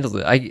couldn't handle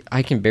it.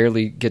 I can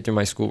barely get through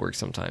my schoolwork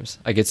sometimes.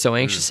 I get so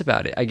anxious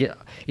about it.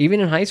 Even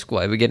in high school,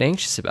 I would get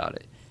anxious about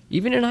it.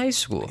 Even in high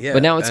school. Yeah,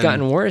 but now it's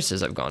gotten worse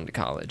as I've gone to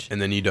college.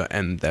 And then you don't,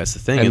 and that's the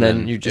thing. And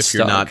then you're just if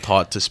you're not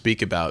taught to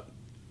speak about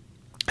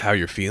how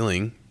you're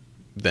feeling,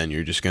 then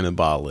you're just going to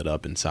bottle it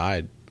up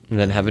inside. And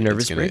then have a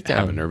nervous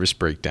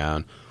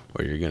breakdown.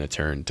 Or you're going to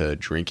turn to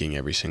drinking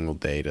every single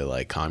day to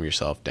like calm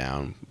yourself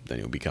down. Then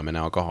you'll become an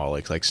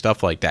alcoholic, like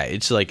stuff like that.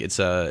 It's like it's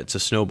a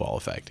snowball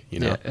effect, you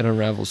know. Yeah, it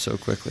unravels so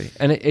quickly,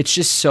 and it's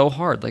just so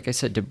hard. Like I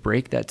said, to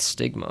break that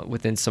stigma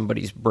within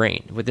somebody's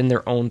brain, within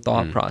their own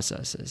thought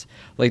processes.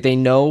 Like they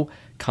know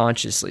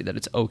consciously that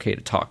it's okay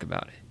to talk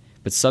about it,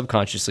 but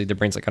subconsciously their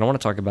brain's like, I don't want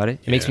to talk about it.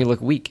 It makes me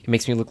look weak. It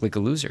makes me look like a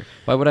loser.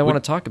 Why would I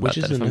want to talk about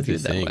that if I'm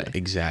viewed that way?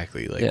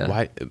 Exactly. Like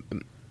why?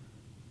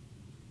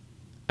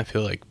 I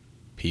feel like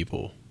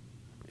people.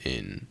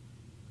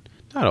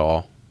 Not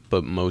all,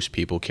 but most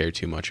people care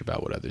too much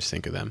about what others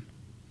think of them.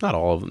 Not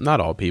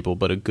all people,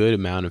 but a good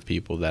amount of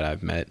people that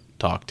I've met,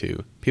 talked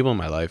to, people in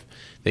my life,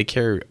 they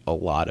care a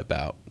lot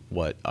about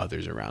what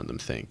others around them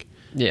think.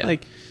 Yeah.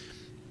 Like,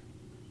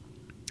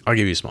 I'll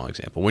give you a small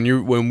example.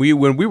 When we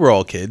were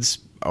all kids,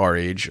 our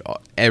age,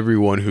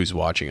 everyone who's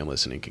watching and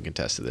listening can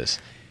contest to this.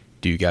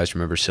 Do you guys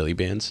remember Silly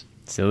Bands?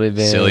 Silly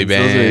Bands. Silly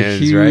Bands, those are a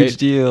huge right?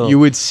 deal. You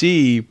would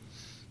see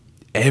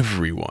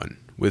everyone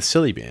with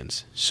Silly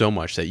Bands so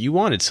much that you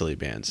wanted Silly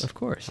Bands. Of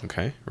course.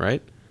 Okay,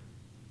 right?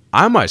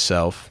 I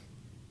myself,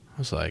 I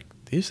was like,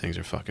 these things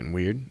are fucking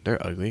weird.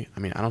 They're ugly. I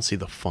mean, I don't see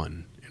the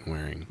fun in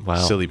wearing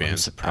Silly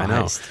Bands. I'm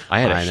surprised.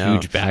 I had a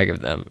huge bag of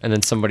them, and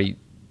then somebody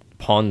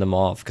pawned them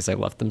off because I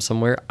left them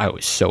somewhere. I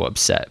was so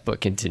upset, but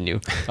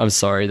continue. I'm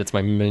sorry. That's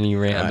my mini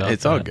rant.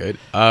 It's all good.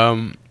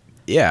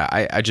 Yeah,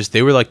 I just,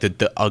 they were like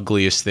the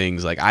ugliest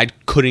things. Like I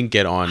couldn't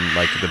get on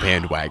like the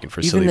bandwagon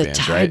for Silly Bands,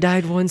 right? Even the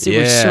tie-dyed ones, they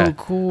were so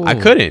cool. I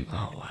couldn't.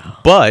 Oh, wow.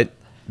 But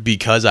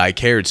because I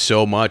cared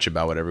so much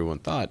about what everyone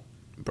thought,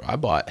 bro, I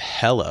bought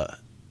hella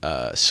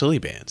Silly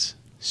Bands.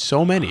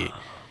 So many.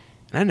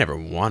 And I never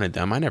wanted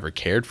them. I never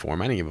cared for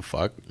them. I didn't give a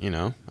fuck, you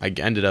know. I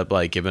ended up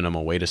like giving them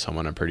away to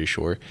someone, I'm pretty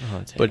sure.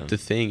 But the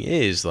thing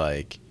is,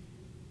 like,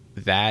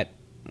 that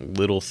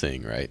little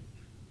thing, right?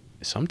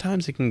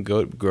 Sometimes it can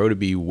grow to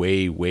be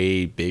way,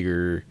 way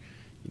bigger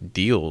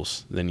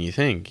deals than you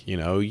think. You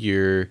know,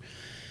 you're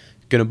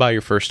going to buy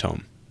your first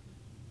home.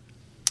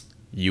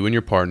 You and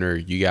your partner,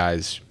 you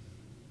guys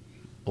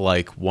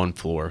like one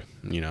floor.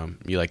 You know,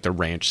 you like the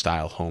ranch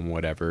style home,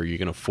 whatever. You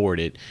can afford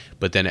it.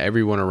 But then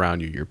everyone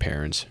around you, your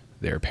parents,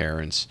 their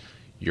parents,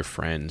 your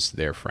friends,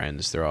 their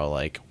friends, they're all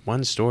like,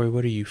 one story,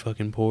 what are you,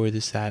 fucking poor,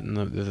 this, that, and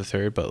the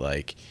third. But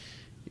like,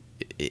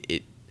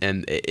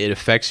 it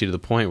affects you to the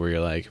point where you're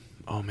like,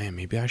 oh man,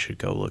 maybe I should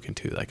go look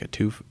into like a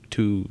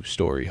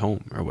two-story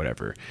home or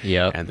whatever.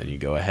 Yeah. And then you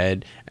go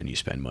ahead and you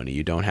spend money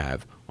you don't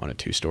have on a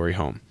 2-story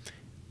home.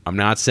 I'm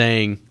not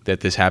saying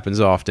that this happens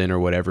often or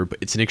whatever, but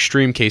it's an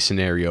extreme case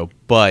scenario.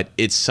 But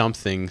it's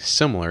something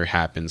similar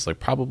happens like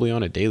probably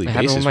on a daily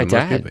basis. Happened with my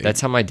dad.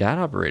 That's how my dad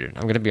operated.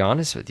 I'm going to be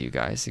honest with you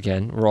guys.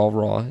 Again, we're all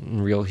raw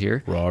and real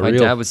here. My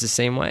dad was the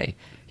same way.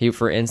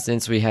 For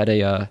instance, we had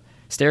a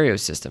stereo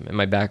system in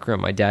my back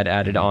room. My dad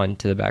added on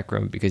to the back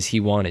room because he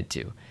wanted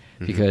to.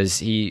 Because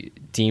he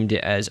deemed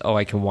it as,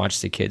 I can watch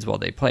the kids while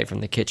they play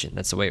from the kitchen.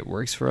 That's the way it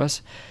works for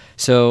us.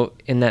 So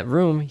in that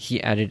room,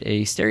 he added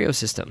a stereo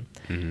system.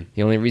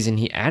 The only reason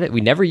he added,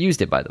 we never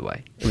used it, by the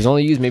way. It was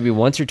only used maybe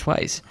once or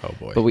twice. Oh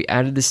boy! But we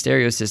added the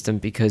stereo system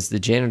because the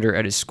janitor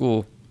at his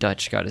school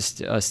Dutch got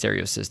a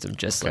stereo system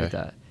just Okay. like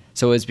that.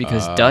 So it's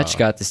because Dutch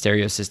got the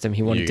stereo system,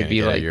 he wanted You're to gonna be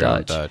get like your own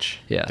Dutch. Dutch.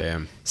 Yeah.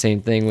 Damn.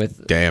 Same thing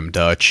with Damn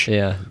Dutch.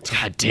 yeah.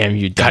 God damn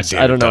you, Dutch.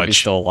 Goddamn I don't know if he's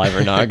Dutch. still alive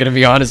or not. I'm gonna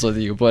be honest with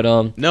you, but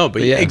No,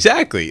 but yeah.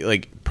 exactly.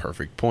 Like,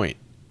 perfect point.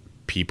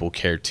 People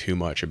care too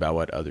much about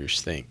what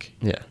others think.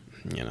 Yeah.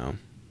 You know?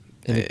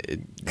 And it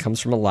comes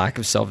from a lack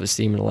of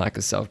self-esteem and a lack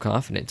of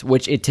self-confidence,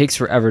 which it takes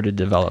forever to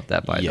develop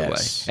that, by the way.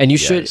 Yes, And you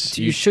yes.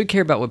 should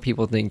care about what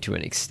people think to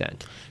an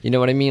extent. You know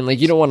what I mean?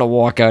 Like, you don't want to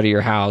walk out of your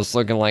house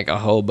looking like a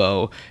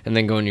hobo and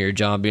then go into your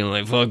job being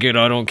like, fuck it,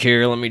 I don't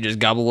care. Let me just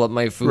gobble up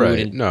my food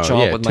and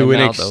chomp with my to an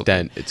mouth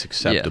extent, open. it's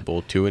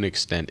acceptable. To an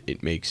extent,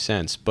 it makes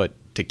sense. But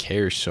to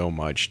care so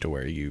much to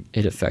where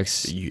It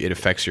affects it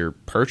affects your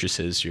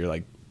purchases, your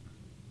like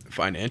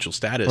financial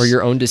status, or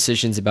your own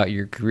decisions about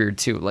your career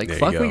too. Like, There you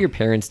fuck go. what your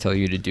parents tell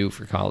you to do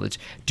for college.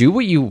 Do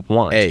what you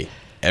want. Hey,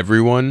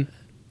 everyone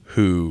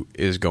who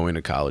is going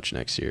to college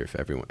next year,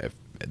 if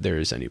there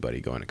is anybody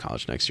going to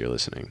college next year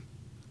listening,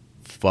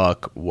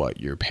 fuck what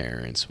your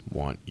parents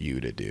want you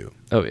to do.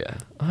 Oh yeah.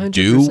 100%.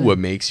 Do what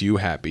makes you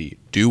happy.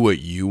 Do what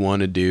you want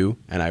to do,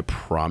 and I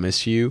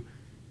promise you,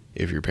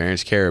 if your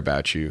parents care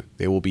about you,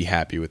 they will be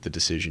happy with the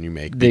decision you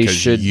make They because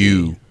should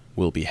you be.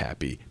 will be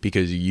happy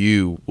because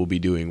you will be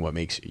doing what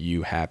makes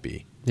you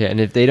happy. Yeah, and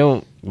if they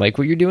don't like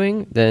what you're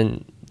doing,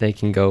 then they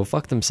can go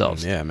fuck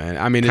themselves. Yeah, man.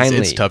 I mean, Kindly.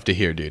 it's tough to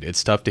hear, dude.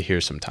 It's tough to hear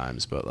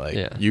sometimes, but like,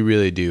 Yeah. you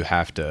really do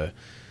have to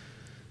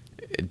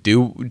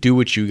do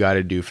what you got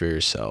to do for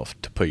yourself,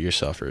 to put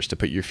yourself first, to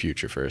put your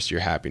future first, your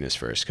happiness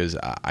first. Because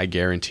I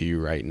guarantee you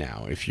right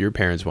now, if your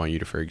parents want you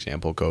to, for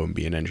example, go and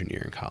be an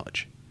engineer in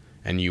college,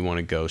 and you want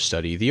to go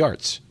study the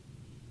arts,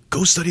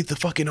 go study the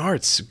fucking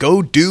arts.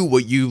 Go do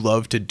what you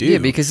love to do. Yeah,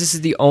 because this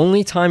is the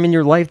only time in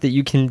your life that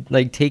you can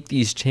like take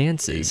these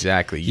chances.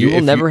 Exactly. You will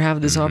If never have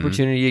this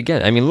opportunity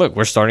again. I mean, look,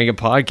 we're starting a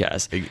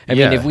podcast. I mean,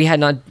 Yeah. if we had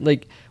not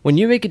like when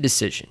you make a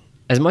decision,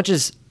 as much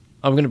as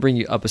I'm going to bring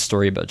you up a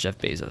story about Jeff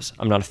Bezos.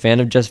 I'm not a fan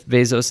of Jeff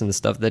Bezos and the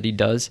stuff that he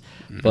does,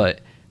 but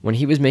when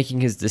he was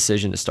making his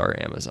decision to start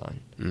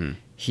Amazon,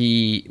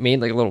 he made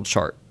like a little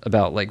chart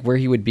about like where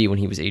he would be when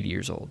he was 80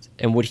 years old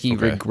and would he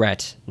Okay.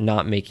 regret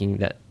not making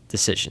that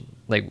decision.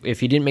 Like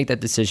if he didn't make that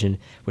decision,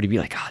 would he be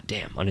like, "God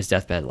damn," on his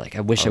deathbed, like I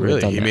wish Oh, I would have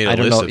really? done He that. made a I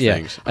don't list know. of Yeah,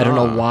 things. I don't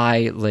know Ah.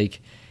 why.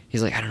 Like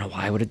he's like, I don't know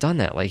why I would have done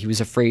that. Like he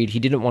was afraid. He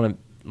didn't want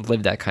to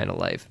live that kind of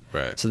life.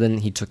 Right. So then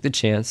he took the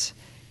chance.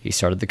 He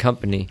started the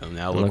company. And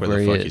now and look where the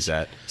he fuck is. he's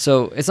at.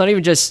 So it's not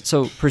even just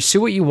so pursue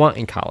what you want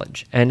in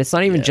college, and it's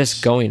not even Yes.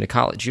 just going to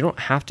college. You don't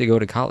have to go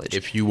to college.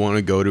 If you want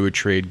to go to a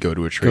trade, go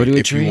to a trade. to a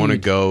if you want to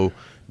trade. go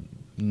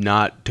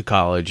not to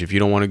college, if you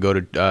don't want to go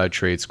to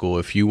trade school,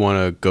 if you want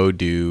to go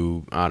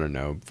do, I don't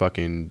know,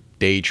 fucking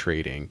day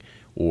trading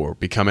or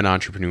become an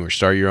entrepreneur,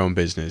 start your own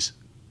business,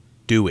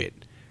 do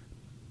it.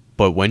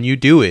 But when you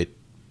do it,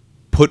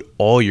 put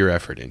all your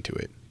effort into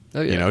it.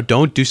 Oh, yeah. You know,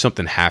 don't do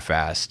something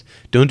half-assed.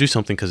 Don't do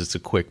something because it's a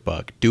quick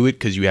buck. Do it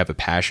because you have a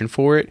passion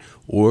for it,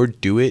 or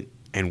do it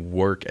and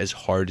work as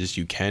hard as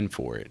you can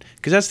for it.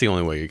 Because that's the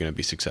only way you're going to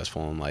be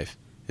successful in life,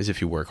 is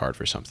if you work hard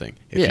for something.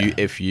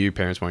 If your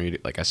parents want you to,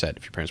 like I said,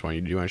 if your parents want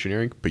you to do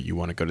engineering, but you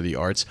want to go to the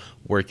arts,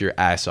 work your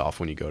ass off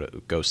when you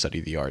go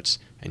study the arts,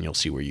 and you'll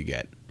see where you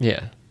get.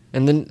 Yeah.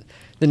 And then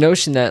the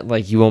notion that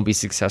like you won't be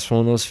successful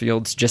in those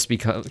fields just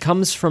because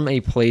comes from a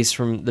place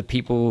from the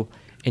people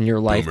in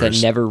your life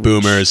Boomers. that never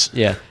Boomers.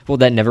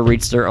 that never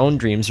reach their own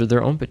dreams or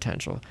their own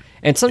potential.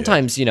 And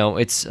sometimes, you know,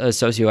 it's a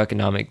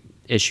socioeconomic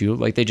issue,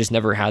 like they just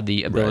never had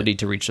the ability Right.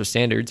 to reach those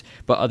standards,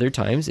 but other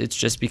times it's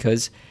just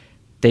because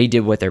they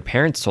did what their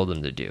parents told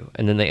them to do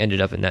and then they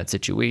ended up in that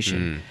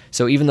situation.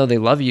 So even though they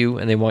love you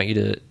and they want you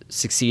to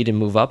succeed and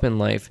move up in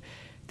life,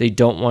 they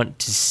don't want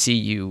to see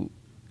you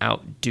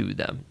outdo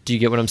them. Do you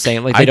get what I'm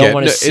saying? Like they don't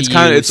want to see it's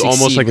kind you of, it's almost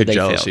succeed like where a they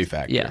jealousy failed.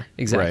 factor. Yeah,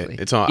 exactly. Right.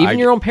 It's all, Even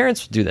your own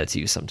parents do that to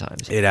you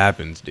sometimes. It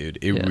happens, dude.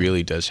 It Yeah.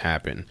 really does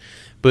happen.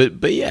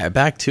 But yeah,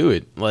 back to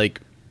it. Like,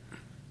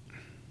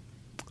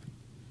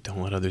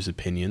 don't let others'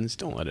 opinions,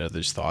 don't let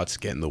others' thoughts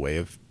get in the way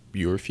of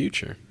your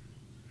future.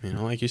 You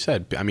know, like you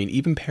said, I mean,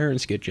 even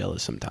parents get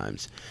jealous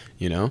sometimes,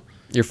 you know?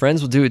 Your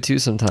friends will do it too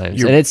sometimes.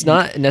 You're- And it's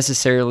not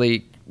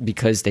necessarily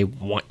because they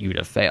want you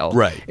to fail.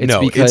 Right. It's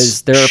No, because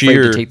it's they're afraid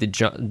sheer- to take the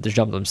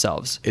jump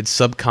themselves. It's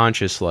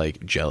subconscious,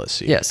 like,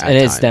 jealousy. Yes, at and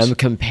it's times. them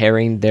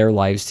comparing their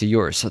lives to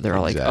yours. So they're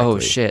like, "Oh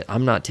Exactly. shit,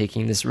 I'm not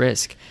taking this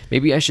risk.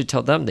 Maybe I should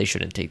tell them they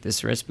shouldn't take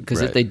this risk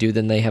because if Right. they do,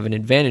 then they have an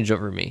advantage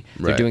over me.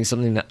 They're Right. doing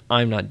something that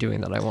I'm not doing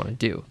that I want to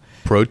do."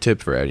 Pro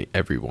tip for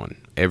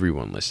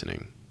everyone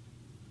listening.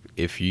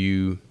 If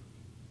you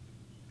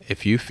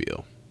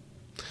feel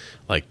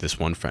like this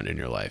one friend in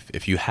your life,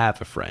 if you have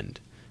a friend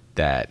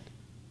that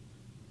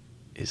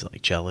is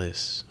like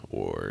jealous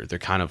or they're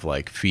kind of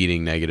like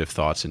feeding negative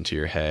thoughts into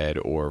your head,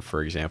 or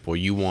for example,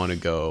 you want to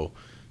go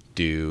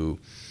do,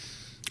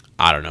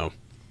 I don't know,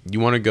 you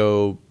want to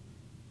go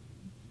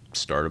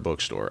start a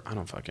bookstore. I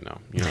don't fucking know.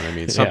 You know what I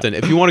mean? Something.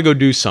 If you want to go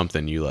do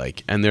something you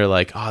like, and they're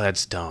like, "Oh,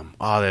 that's dumb.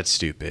 Oh, that's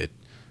stupid.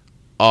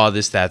 Oh,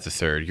 this, that, the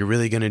third. You're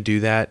really gonna do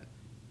that?"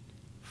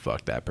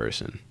 Fuck that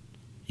person.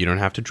 You don't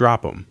have to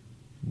drop them,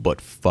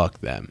 but fuck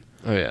them.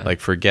 Oh, yeah. Like,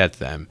 forget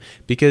them,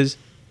 because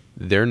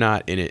they're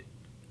not in it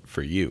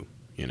for you.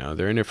 You know,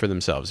 they're in it for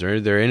themselves.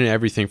 They're in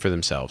everything for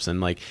themselves.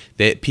 And like,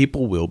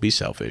 people will be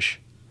selfish.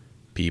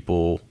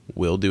 People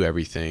will do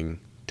everything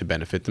to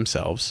benefit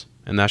themselves.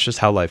 And that's just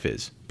how life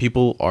is.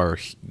 People are,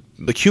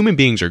 like, human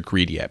beings are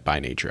greedy by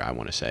nature, I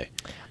want to say.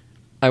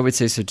 I would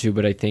say so too,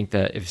 but I think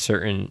that if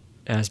certain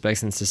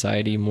aspects in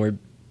society more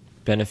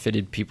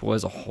benefited people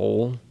as a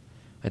whole,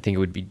 I think it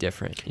would be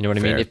different. You know what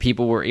I mean? Fair. If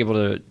people were able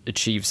to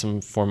achieve some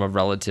form of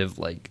relative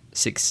like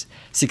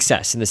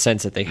success in the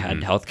sense that they had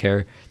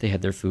healthcare, they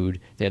had their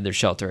food, they had their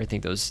shelter, I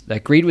think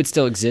that greed would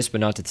still exist, but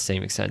not to the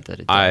same extent that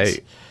it does.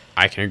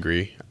 I can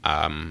agree.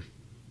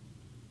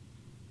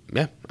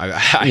 Yeah,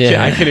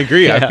 I can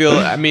agree. Yeah.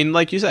 I mean,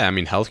 like you said, I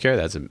mean, healthcare,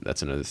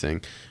 that's another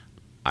thing.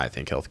 I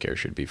think healthcare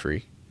should be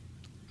free.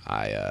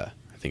 I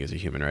think it's a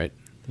human right.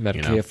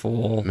 Medicare for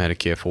all.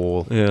 Medicare for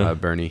all. Yeah.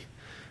 Bernie.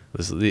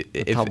 top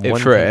If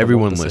for 1%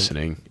 everyone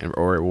listening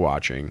or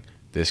watching,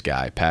 this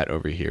guy, Pat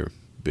over here,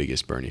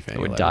 biggest Bernie fan. I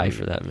would you'll die ever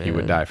for meet. that, man. He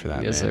would die for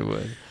that, yes, man. I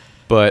would.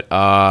 But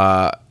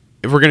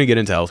if we're going to get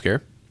into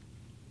healthcare,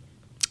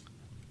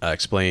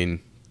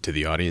 explain to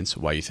the audience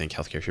why you think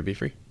healthcare should be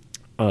free.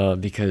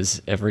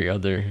 Because every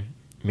other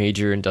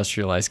major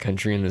industrialized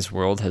country in this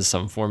world has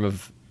some form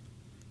of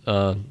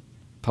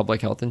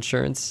public health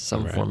insurance,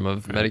 some Right, form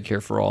of right.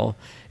 Medicare for all,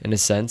 in a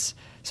sense.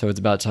 So it's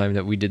about time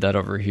that we did that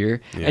over here.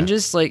 Yeah. And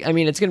just like, I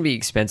mean, it's going to be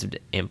expensive to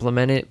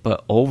implement it,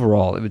 but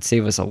overall, it would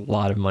save us a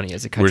lot of money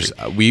as a country.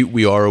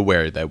 We are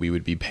aware that we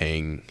would be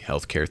paying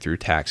healthcare through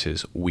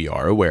taxes. We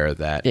are aware of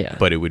that. Yeah.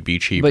 But it would be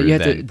cheaper But you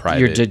have than private.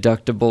 your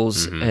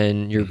deductibles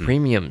and your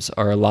premiums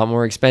are a lot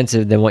more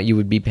expensive than what you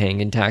would be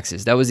paying in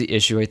taxes. That was the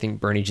issue. I think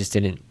Bernie just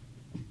didn't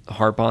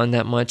harp on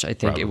that much. I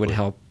think it would Probably.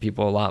 help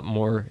people a lot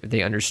more if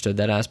they understood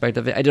that aspect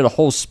of it. I did a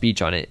whole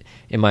speech on it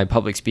in my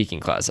public speaking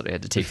class that I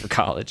had to take for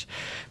college.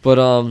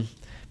 But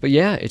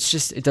yeah,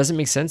 it doesn't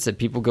make sense that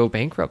people go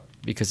bankrupt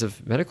because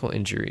of medical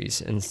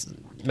injuries and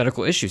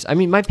medical issues. I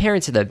mean, my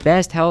parents had the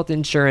best health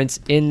insurance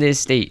in this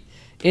state.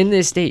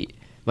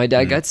 My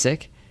dad got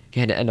sick.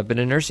 He had to end up in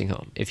a nursing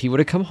home. If he would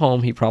have come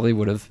home, he probably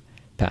would have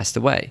passed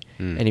away.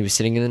 And he was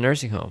sitting in the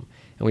nursing home.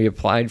 And we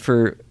applied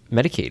for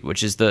Medicaid,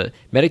 which is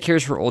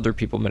Medicare's for older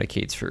people,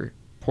 Medicaid's for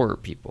poorer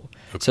people.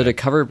 So to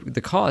cover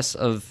the cost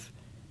of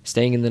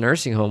staying in the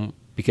nursing home,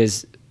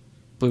 because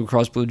Blue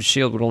Cross Blue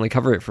Shield would only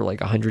cover it for like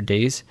 100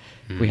 days,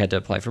 we had to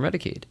apply for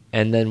Medicaid.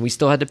 And then we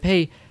still had to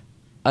pay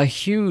a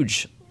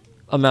huge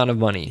amount of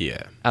money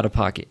out of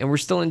pocket. And we're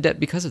still in debt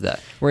because of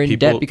that. We're in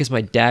debt because my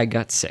dad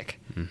got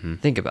sick.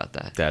 Think about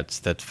that. That's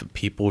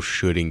people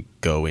shouldn't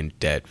go in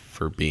debt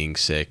for being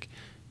sick.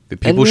 And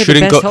People we have the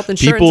shouldn't best go. health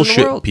insurance in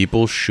the world.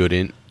 People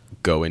shouldn't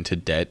go into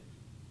debt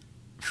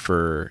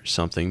for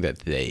something that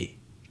they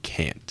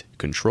can't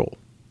control.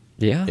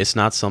 Yeah. It's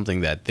not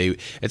something that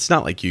it's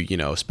not like you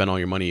spend all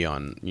your money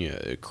on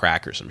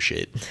crack or some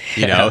shit.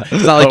 It's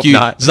not like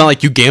it's not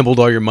like you gambled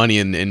all your money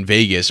in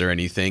Vegas or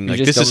anything. Like,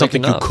 just this don't is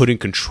something make you enough. couldn't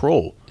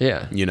control.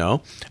 Yeah.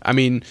 I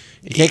mean,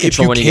 You can't if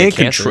control you when you can't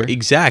get control cancer.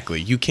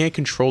 exactly, you can't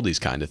control these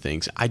kind of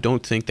things. I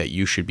don't think that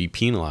you should be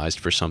penalized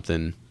for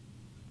something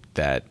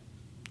that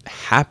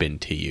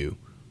happened to you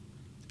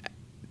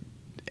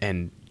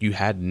and you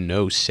had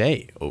no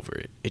say over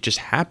it. It just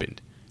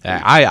happened.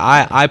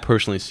 I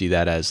personally see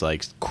that as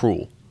like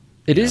cruel.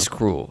 It is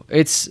cruel.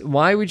 It's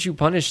why would you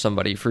punish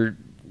somebody for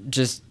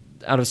just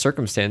out of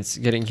circumstance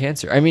getting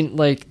cancer? I mean,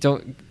 like,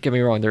 don't get me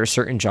wrong. There are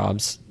certain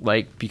jobs,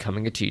 like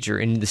becoming a teacher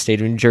in the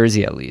state of New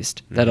Jersey, at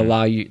least, that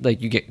allow you,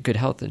 like, you get good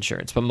health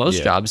insurance. But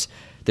most jobs,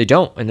 they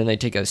don't, and then they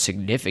take a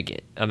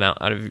significant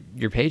amount out of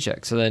your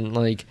paycheck. So then,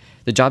 like,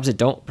 the jobs that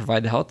don't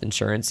provide the health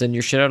insurance, then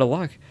you're shit out of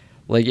luck.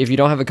 Like, if you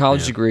don't have a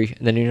college degree,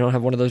 and then you don't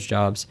have one of those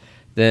jobs,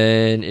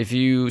 then if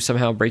you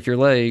somehow break your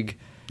leg,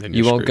 Then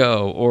you you're won't screwed.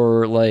 go.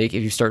 Or like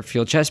if you start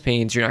feel chest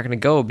pains, you're not going to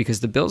go because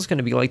the bill's going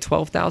to be like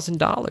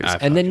 $12,000,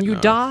 and then fucking you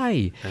know.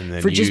 die And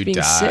then for just you being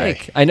die.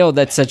 sick. I know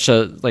that's such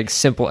a like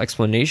simple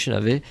explanation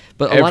of it,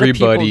 but a lot of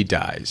Everybody people,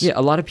 dies. Yeah,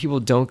 a lot of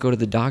people don't go to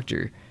the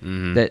doctor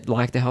that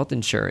lack the health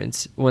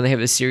insurance when they have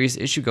a serious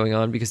issue going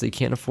on because they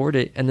can't afford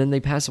it, and then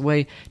they pass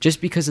away just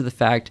because of the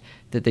fact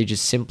that they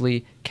just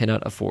simply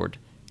cannot afford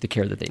the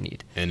care that they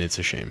need. And it's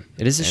a shame.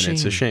 It is a and shame.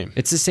 It's a shame.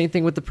 It's the same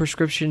thing with the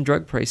prescription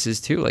drug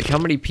prices too. Like how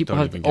many people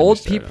Don't have even get me old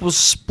started. people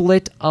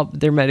split up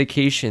their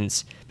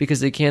medications because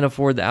they can't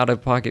afford the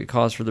out-of-pocket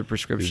cost for their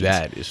prescriptions.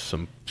 That is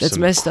some That's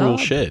messed cruel up.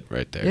 shit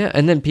right there. Yeah,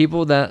 and then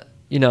people that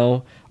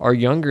are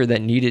younger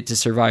that need it to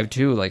survive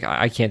too. Like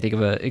I can't think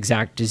of an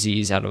exact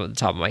disease out of the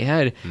top of my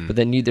head, but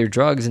that need their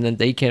drugs and then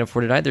they can't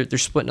afford it either. They're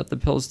splitting up the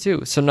pills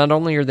too. So not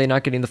only are they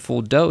not getting the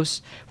full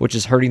dose, which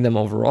is hurting them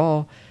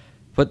overall,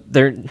 but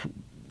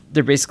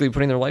they're basically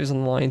putting their lives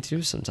on the line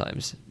too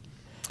sometimes.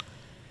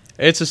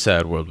 It's a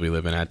sad world we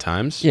live in at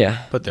times.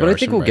 Yeah, but there I are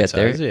think some we'll bright get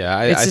there. sides.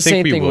 Yeah, It's I the think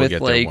same we thing will with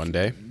get like there one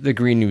day. the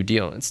Green New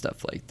Deal and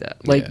stuff like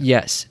that. Like,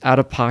 Yeah. yes, out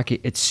of pocket,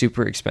 it's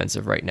super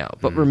expensive right now.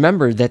 But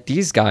remember that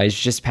these guys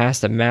just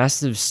passed a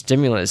massive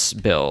stimulus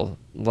bill,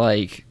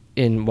 like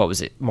in what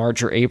was it,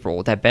 March or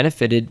April, that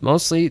benefited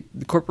mostly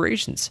the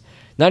corporations.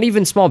 Not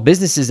even small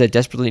businesses that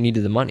desperately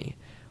needed the money.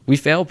 We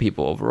fail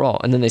people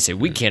overall. And then they say,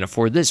 we can't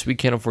afford this, we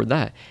can't afford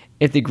that.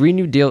 If the Green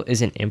New Deal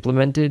isn't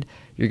implemented,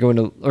 you're going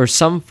to, or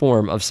some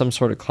form of some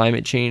sort of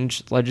climate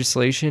change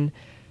legislation,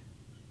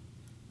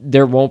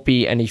 there won't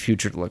be any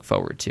future to look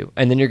forward to.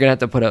 And then you're going to have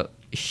to put a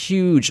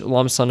huge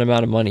lump sum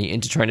amount of money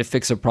into trying to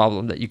fix a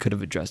problem that you could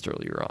have addressed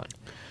earlier on.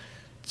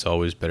 It's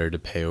always better to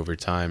pay over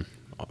time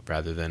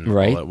rather than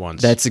right? all at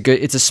once. It's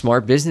a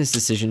smart business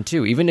decision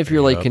too. Even if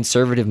you're like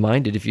conservative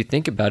minded, if you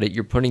think about it,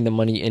 you're putting the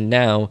money in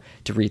now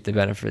to reap the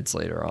benefits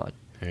later on.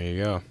 There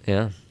you go.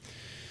 Yeah.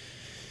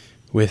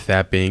 With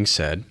that being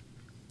said,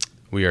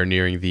 we are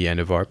nearing the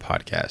end of our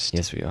podcast.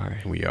 Yes, we are.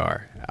 We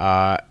are.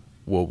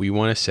 What we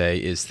want to say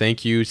is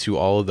thank you to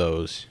all of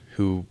those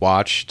who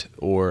watched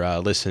or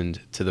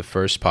listened to the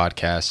first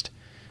podcast.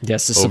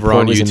 Yes, the over support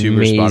on was YouTube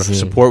amazing. or Spotify.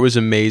 Support was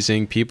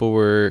amazing. People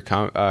were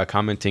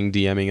commenting,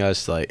 DMing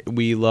us. Like,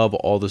 we love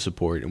all the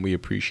support and we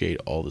appreciate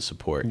all the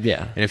support.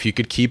 Yeah. And if you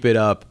could keep it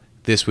up,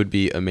 this would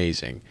be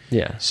amazing.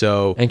 Yeah.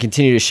 So and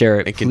continue to share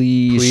it.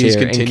 Please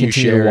share and continue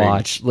sharing. to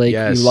watch. Like,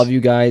 yes. We love you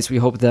guys. We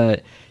hope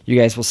that you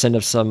guys will send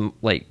us some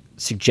like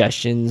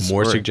suggestions,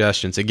 more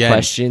suggestions. Again,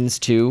 questions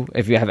too.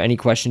 If you have any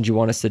questions you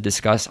want us to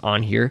discuss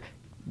on here,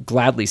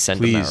 gladly send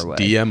them our way.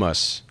 Please DM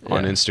us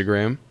on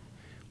Instagram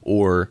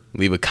or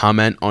leave a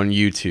comment on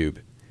YouTube.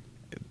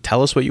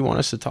 Tell us what you want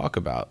us to talk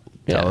about.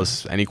 Tell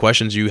us any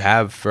questions you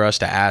have for us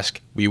to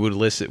ask. We would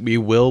listen. We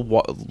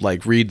will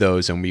read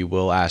those and we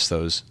will ask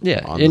those.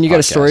 Yeah, on and the you got a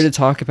podcast. story to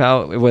talk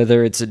about,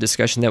 whether it's a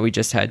discussion that we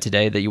just had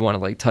today that you want to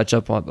like touch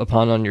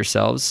upon on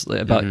yourselves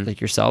about like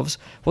yourselves.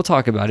 We'll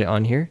talk about it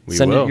on here.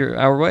 Send it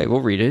our way.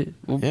 We'll read it.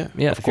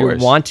 If you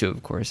want to,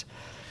 of course.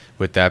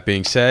 With that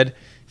being said,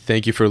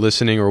 thank you for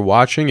listening or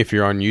watching. If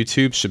you're on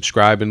YouTube,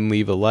 subscribe and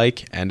leave a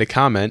like and a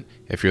comment.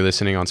 If you're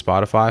listening on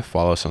Spotify,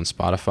 follow us on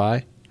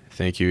Spotify.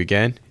 Thank you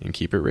again and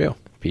keep it real.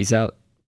 Peace out.